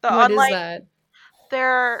Online, is that?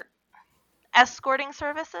 they're escorting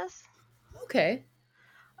services. Okay.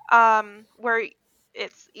 Where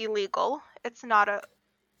it's illegal. It's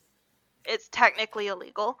technically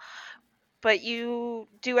illegal, but you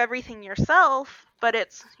do everything yourself, but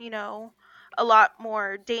it's, a lot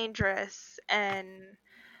more dangerous, and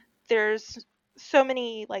there's so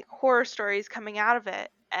many like horror stories coming out of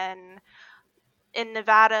it. And in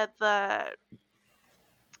Nevada, the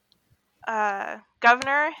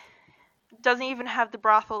governor doesn't even have the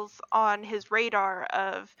brothels on his radar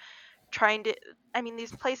of trying to. I mean,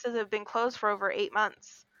 these places have been closed for over 8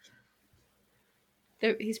 months.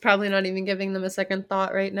 He's probably not even giving them a second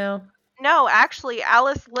thought right now. No, actually,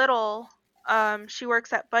 Alice Little, she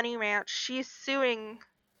works at Bunny Ranch. She's suing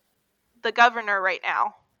the governor right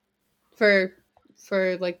now for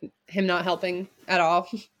like him not helping at all.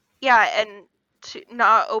 Yeah, and to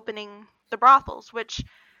not opening the brothels, which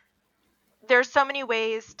there's so many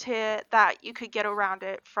ways that you could get around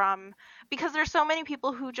it, because there's so many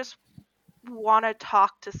people who just want to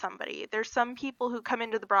talk to somebody. There's some people who come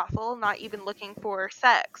into the brothel not even looking for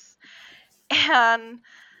sex, and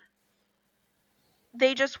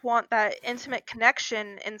they just want that intimate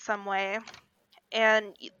connection in some way.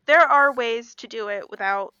 And there are ways to do it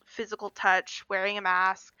without physical touch, wearing a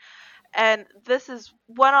mask. And this is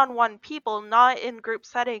one-on-one people, not in group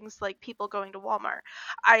settings like people going to Walmart.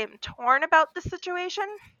 I am torn about the situation.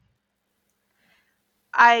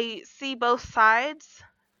 I see both sides,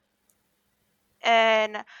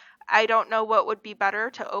 and I don't know what would be better,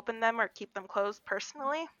 to open them or keep them closed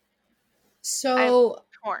personally. So I'm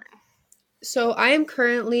torn. So I am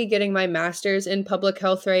currently getting my master's in public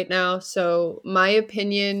health right now. So my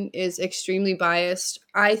opinion is extremely biased.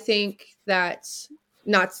 I think that,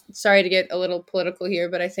 not sorry to get a little political here,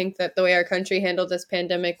 but I think that the way our country handled this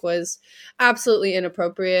pandemic was absolutely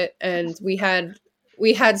inappropriate. And we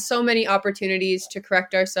had so many opportunities to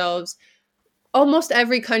correct ourselves. Almost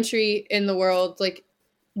every country in the world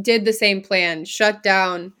did the same plan: shut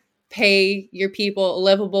down, pay your people a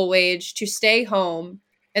livable wage to stay home,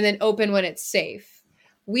 and then open when it's safe.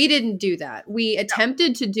 We didn't do that. We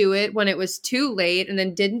attempted to do it when it was too late, and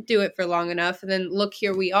then didn't do it for long enough. And then look,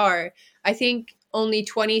 here we are. I think only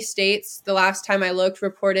 20 states, the last time I looked,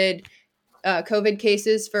 reported COVID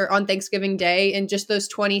cases on Thanksgiving Day. And just those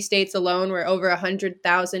 20 states alone were over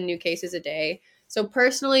 100,000 new cases a day. So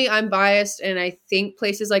personally, I'm biased, and I think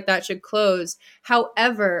places like that should close.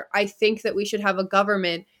 However, I think that we should have a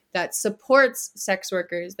government that supports sex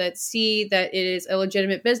workers, that see that it is a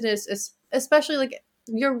legitimate business, especially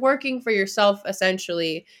you're working for yourself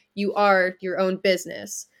essentially. You are your own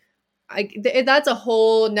business. That's a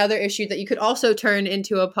whole nother issue that you could also turn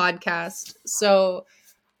into a podcast. So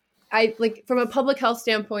I like, from a public health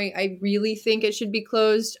standpoint, I really think it should be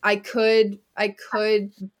closed. I could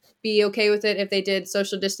be okay with it if they did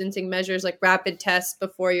social distancing measures like rapid tests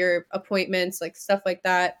before your appointments, like stuff like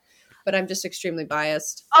that. But I'm just extremely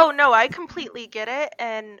biased. Oh no, I completely get it.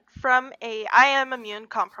 And I am immune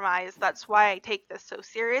compromised. That's why I take this so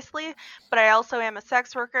seriously. But I also am a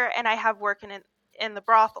sex worker, and I have work in the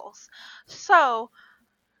brothels. So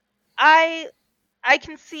I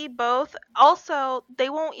can see both. Also, they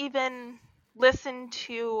won't even listen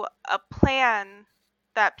to a plan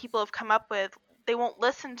that people have come up with. They won't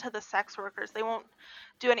listen to the sex workers. They won't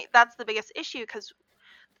do any. That's the biggest issue, because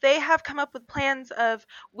they have come up with plans of,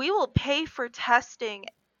 we will pay for testing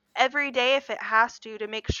every day if it has to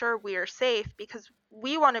make sure we are safe, because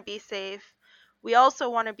we want to be safe. We also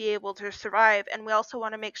want to be able to survive, and we also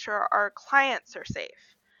want to make sure our clients are safe.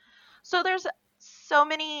 So there's so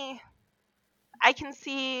many. I can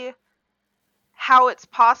see how it's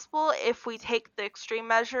possible, if we take the extreme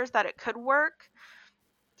measures, that it could work.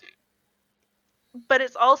 But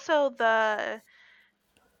it's also the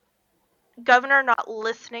governor not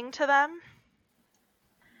listening to them.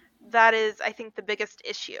 That is, I think, the biggest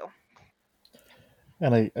issue.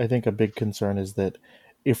 And I think a big concern is that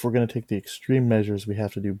if we're going to take the extreme measures, we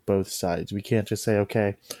have to do both sides. We can't just say,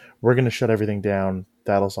 okay, we're going to shut everything down.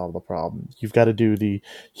 That'll solve the problem. You've got to do the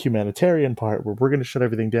humanitarian part where we're going to shut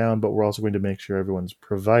everything down, but we're also going to make sure everyone's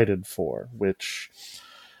provided for, which,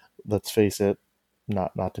 let's face it,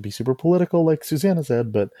 not to be super political like Susanna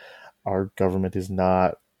said, but our government is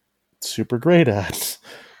not super great at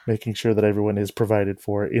making sure that everyone is provided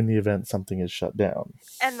for in the event something is shut down.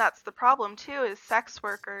 And that's the problem too, is sex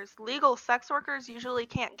workers. Legal sex workers usually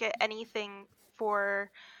can't get anything for,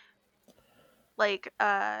 like,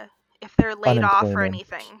 if they're laid off or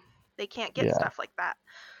anything. They can't get stuff like that.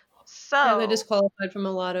 So yeah, they're disqualified from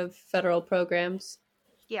a lot of federal programs.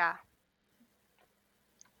 Yeah.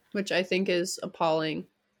 Which I think is appalling.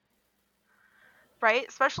 Right?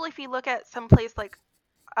 Especially if you look at some place like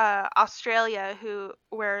Australia,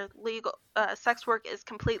 where legal sex work is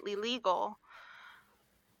completely legal,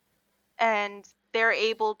 and they're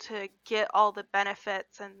able to get all the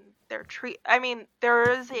benefits, and there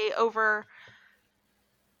is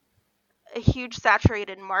a huge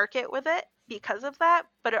saturated market with it because of that,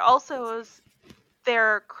 but it also is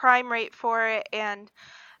their crime rate for it, and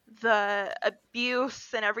the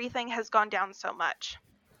abuse and everything has gone down so much.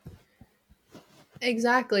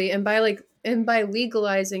 Exactly. And by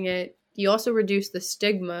legalizing it, you also reduce the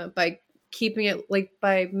stigma by keeping it, like,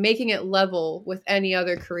 by making it level with any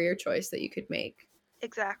other career choice that you could make.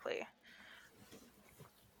 Exactly.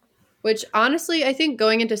 Which, honestly, I think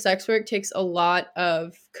going into sex work takes a lot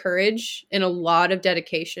of courage and a lot of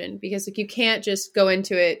dedication, because, like, you can't just go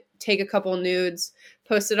into it, take a couple nudes,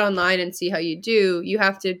 post it online, and see how you do. You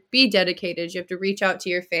have to be dedicated. You have to reach out to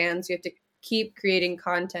your fans. You have to keep creating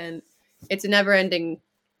content. It's a never-ending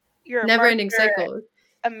cycle.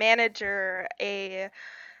 A manager, a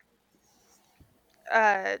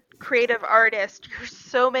creative artist. You're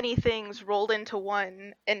so many things rolled into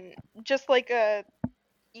one, and just like a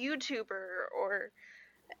YouTuber or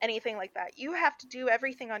anything like that, you have to do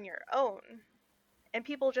everything on your own, and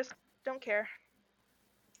people just don't care.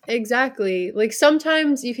 Exactly. Like,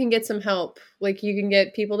 sometimes you can get some help. Like, you can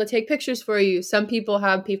get people to take pictures for you. Some people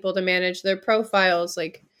have people to manage their profiles,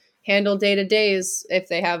 like handle day-to-days if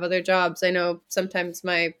they have other jobs. I know sometimes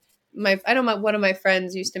one of my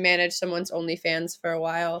friends used to manage someone's OnlyFans for a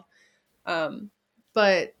while.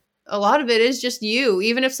 But a lot of it is just you.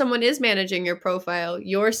 Even if someone is managing your profile,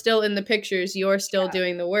 you're still in the pictures, you're still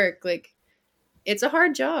doing the work. Like, it's a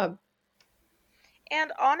hard job.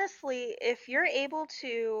 And honestly, if you're able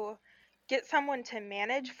to get someone to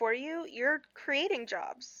manage for you, you're creating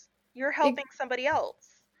jobs. You're helping somebody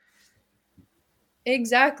else.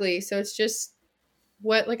 Exactly. So it's just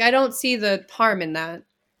I don't see the harm in that.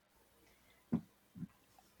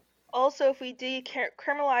 Also, if we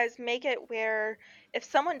decriminalize, make it where if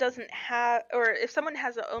someone doesn't have, or if someone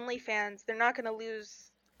has an OnlyFans, they're not going to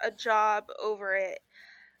lose a job over it.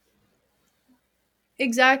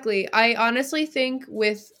 Exactly. I honestly think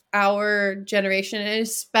with our generation, and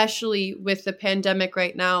especially with the pandemic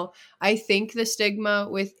right now, I think the stigma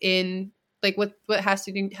within, like, what has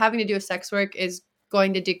to do having to do with sex work is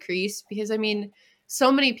going to decrease, because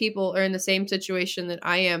so many people are in the same situation that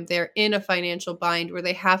I am. They're in a financial bind where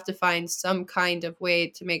they have to find some kind of way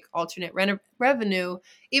to make alternate revenue,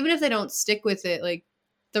 even if they don't stick with it. Like,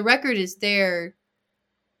 the record is there.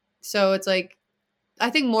 So it's like, I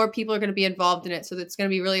think more people are going to be involved in it, so it's going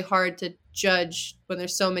to be really hard to judge when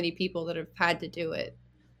there's so many people that have had to do it.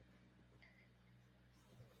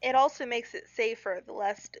 It also makes it safer the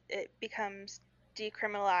less it becomes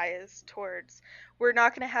decriminalized towards we're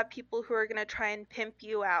not going to have people who are going to try and pimp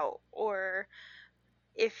you out, or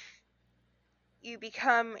if you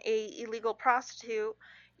become a illegal prostitute,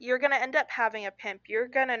 you're going to end up having a pimp. You're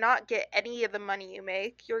going to not get any of the money you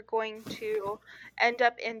make. You're going to end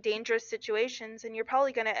up in dangerous situations, and you're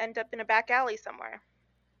probably going to end up in a back alley somewhere.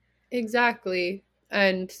 Exactly.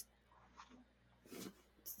 And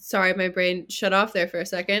sorry, my brain shut off there for a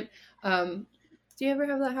second. Do you ever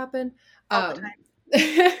have that happen? All the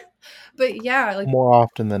time. But yeah, like More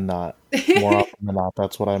often than not. More often than not.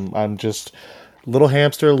 That's what I'm just little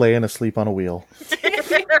hamster laying asleep on a wheel.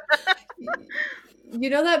 You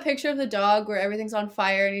know that picture of the dog where everything's on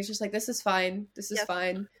fire and he's just like, this is fine. This is Yes.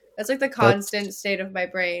 fine. That's like the constant state of my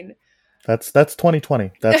brain. That's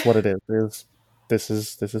 2020. That's what it is. This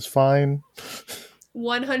is fine.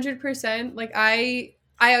 100%. Like I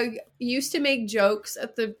used to make jokes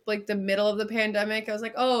at the middle of the pandemic. I was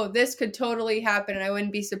like, oh, this could totally happen and I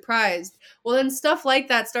wouldn't be surprised. Well, then stuff like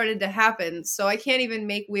that started to happen. So I can't even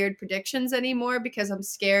make weird predictions anymore because I'm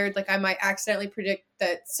scared like I might accidentally predict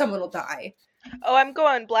that someone will die. Oh, I'm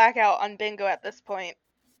going blackout on bingo at this point.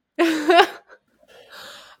 Yeah.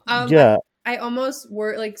 I almost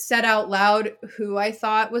said out loud who I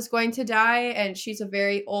thought was going to die, and she's a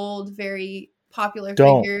very old, very popular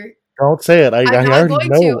figure. Don't say it. I already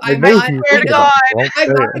know. I'm not going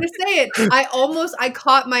to say it. I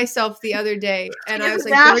caught myself the other day, and I was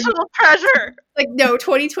like, national treasure. Like, no,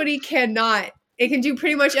 2020 cannot. It can do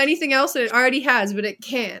pretty much anything else that it already has, but it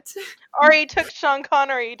can't. Already took Sean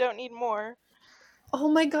Connery. You don't need more. Oh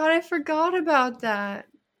my god, I forgot about that.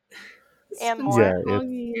 And more. Yeah, long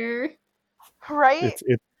year. Right?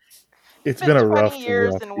 It's been a 20 rough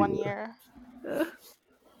years rough in 1 year.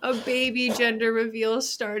 A baby gender reveal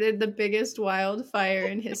started the biggest wildfire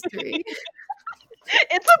in history.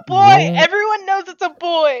 It's a boy! Yeah. Everyone knows it's a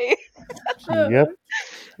boy! Yep.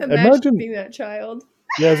 Imagine being that child.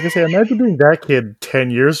 Yeah, I was gonna say, imagine being that kid 10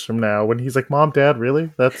 years from now when he's like, Mom, Dad, really?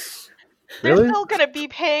 They're still gonna be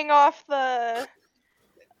paying off the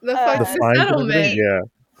settlement. Yeah.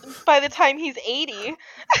 By the time he's 80.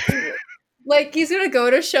 Like, he's gonna go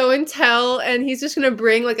to show and tell, and he's just gonna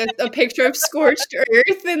bring, like, a picture of scorched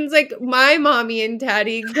earth, and it's like, my mommy and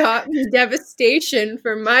daddy got me devastation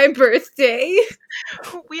for my birthday.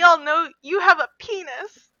 We all know you have a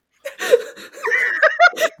penis.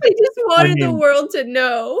 I just wanted the world to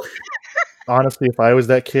know. Honestly, if I was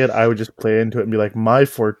that kid, I would just play into it and be like,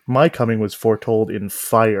 my coming was foretold in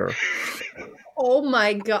fire. Oh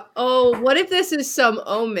my god. Oh, what if this is some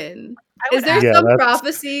omen? Is there some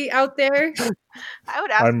prophecy out there? I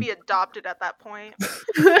would ask to be adopted at that point.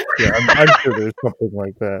 Yeah, I'm sure there's something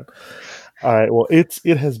like that. All right, well,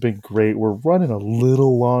 it has been great. We're running a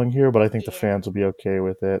little long here, but I think the fans will be okay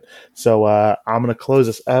with it. So I'm going to close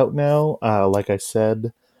this out now. Like I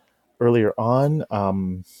said earlier on,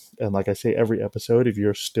 and like I say every episode, if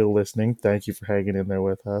you're still listening, thank you for hanging in there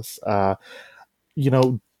with us.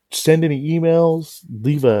 Send any emails,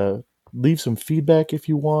 leave some feedback if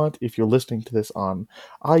you want. If you're listening to this on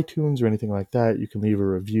iTunes or anything like that, you can leave a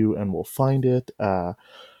review and we'll find it.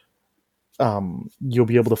 You'll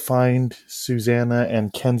be able to find Susanna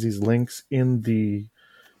and Kenzie's links in the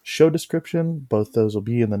show description. Both those will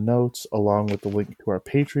be in the notes, along with the link to our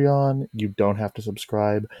Patreon. You don't have to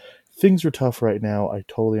subscribe. Things are tough right now. I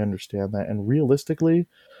totally understand that. And realistically,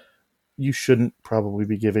 you shouldn't probably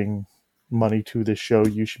be giving money to this show.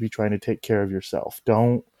 You should be trying to take care of yourself.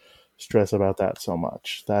 Don't stress about that so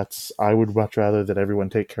much. I would much rather that everyone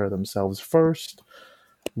take care of themselves first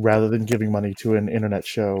rather than giving money to an internet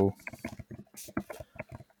show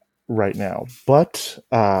right now. But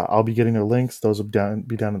I'll be getting their links. Those will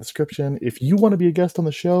be down in the description. If you want to be a guest on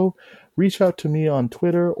the show, reach out to me on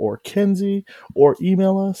Twitter or Kenzie, or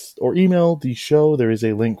email us or email the show. There is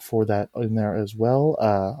a link for that in there as well.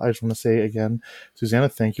 I just want to say again, Susanna,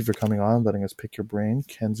 thank you for coming on, letting us pick your brain.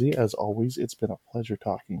 Kenzie, as always, it's been a pleasure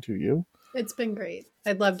talking to you. It's been great.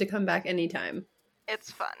 I'd love to come back anytime.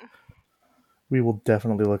 It's fun. We will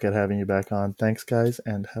definitely look at having you back on. Thanks, guys,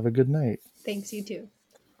 and have a good night. Thanks, you too.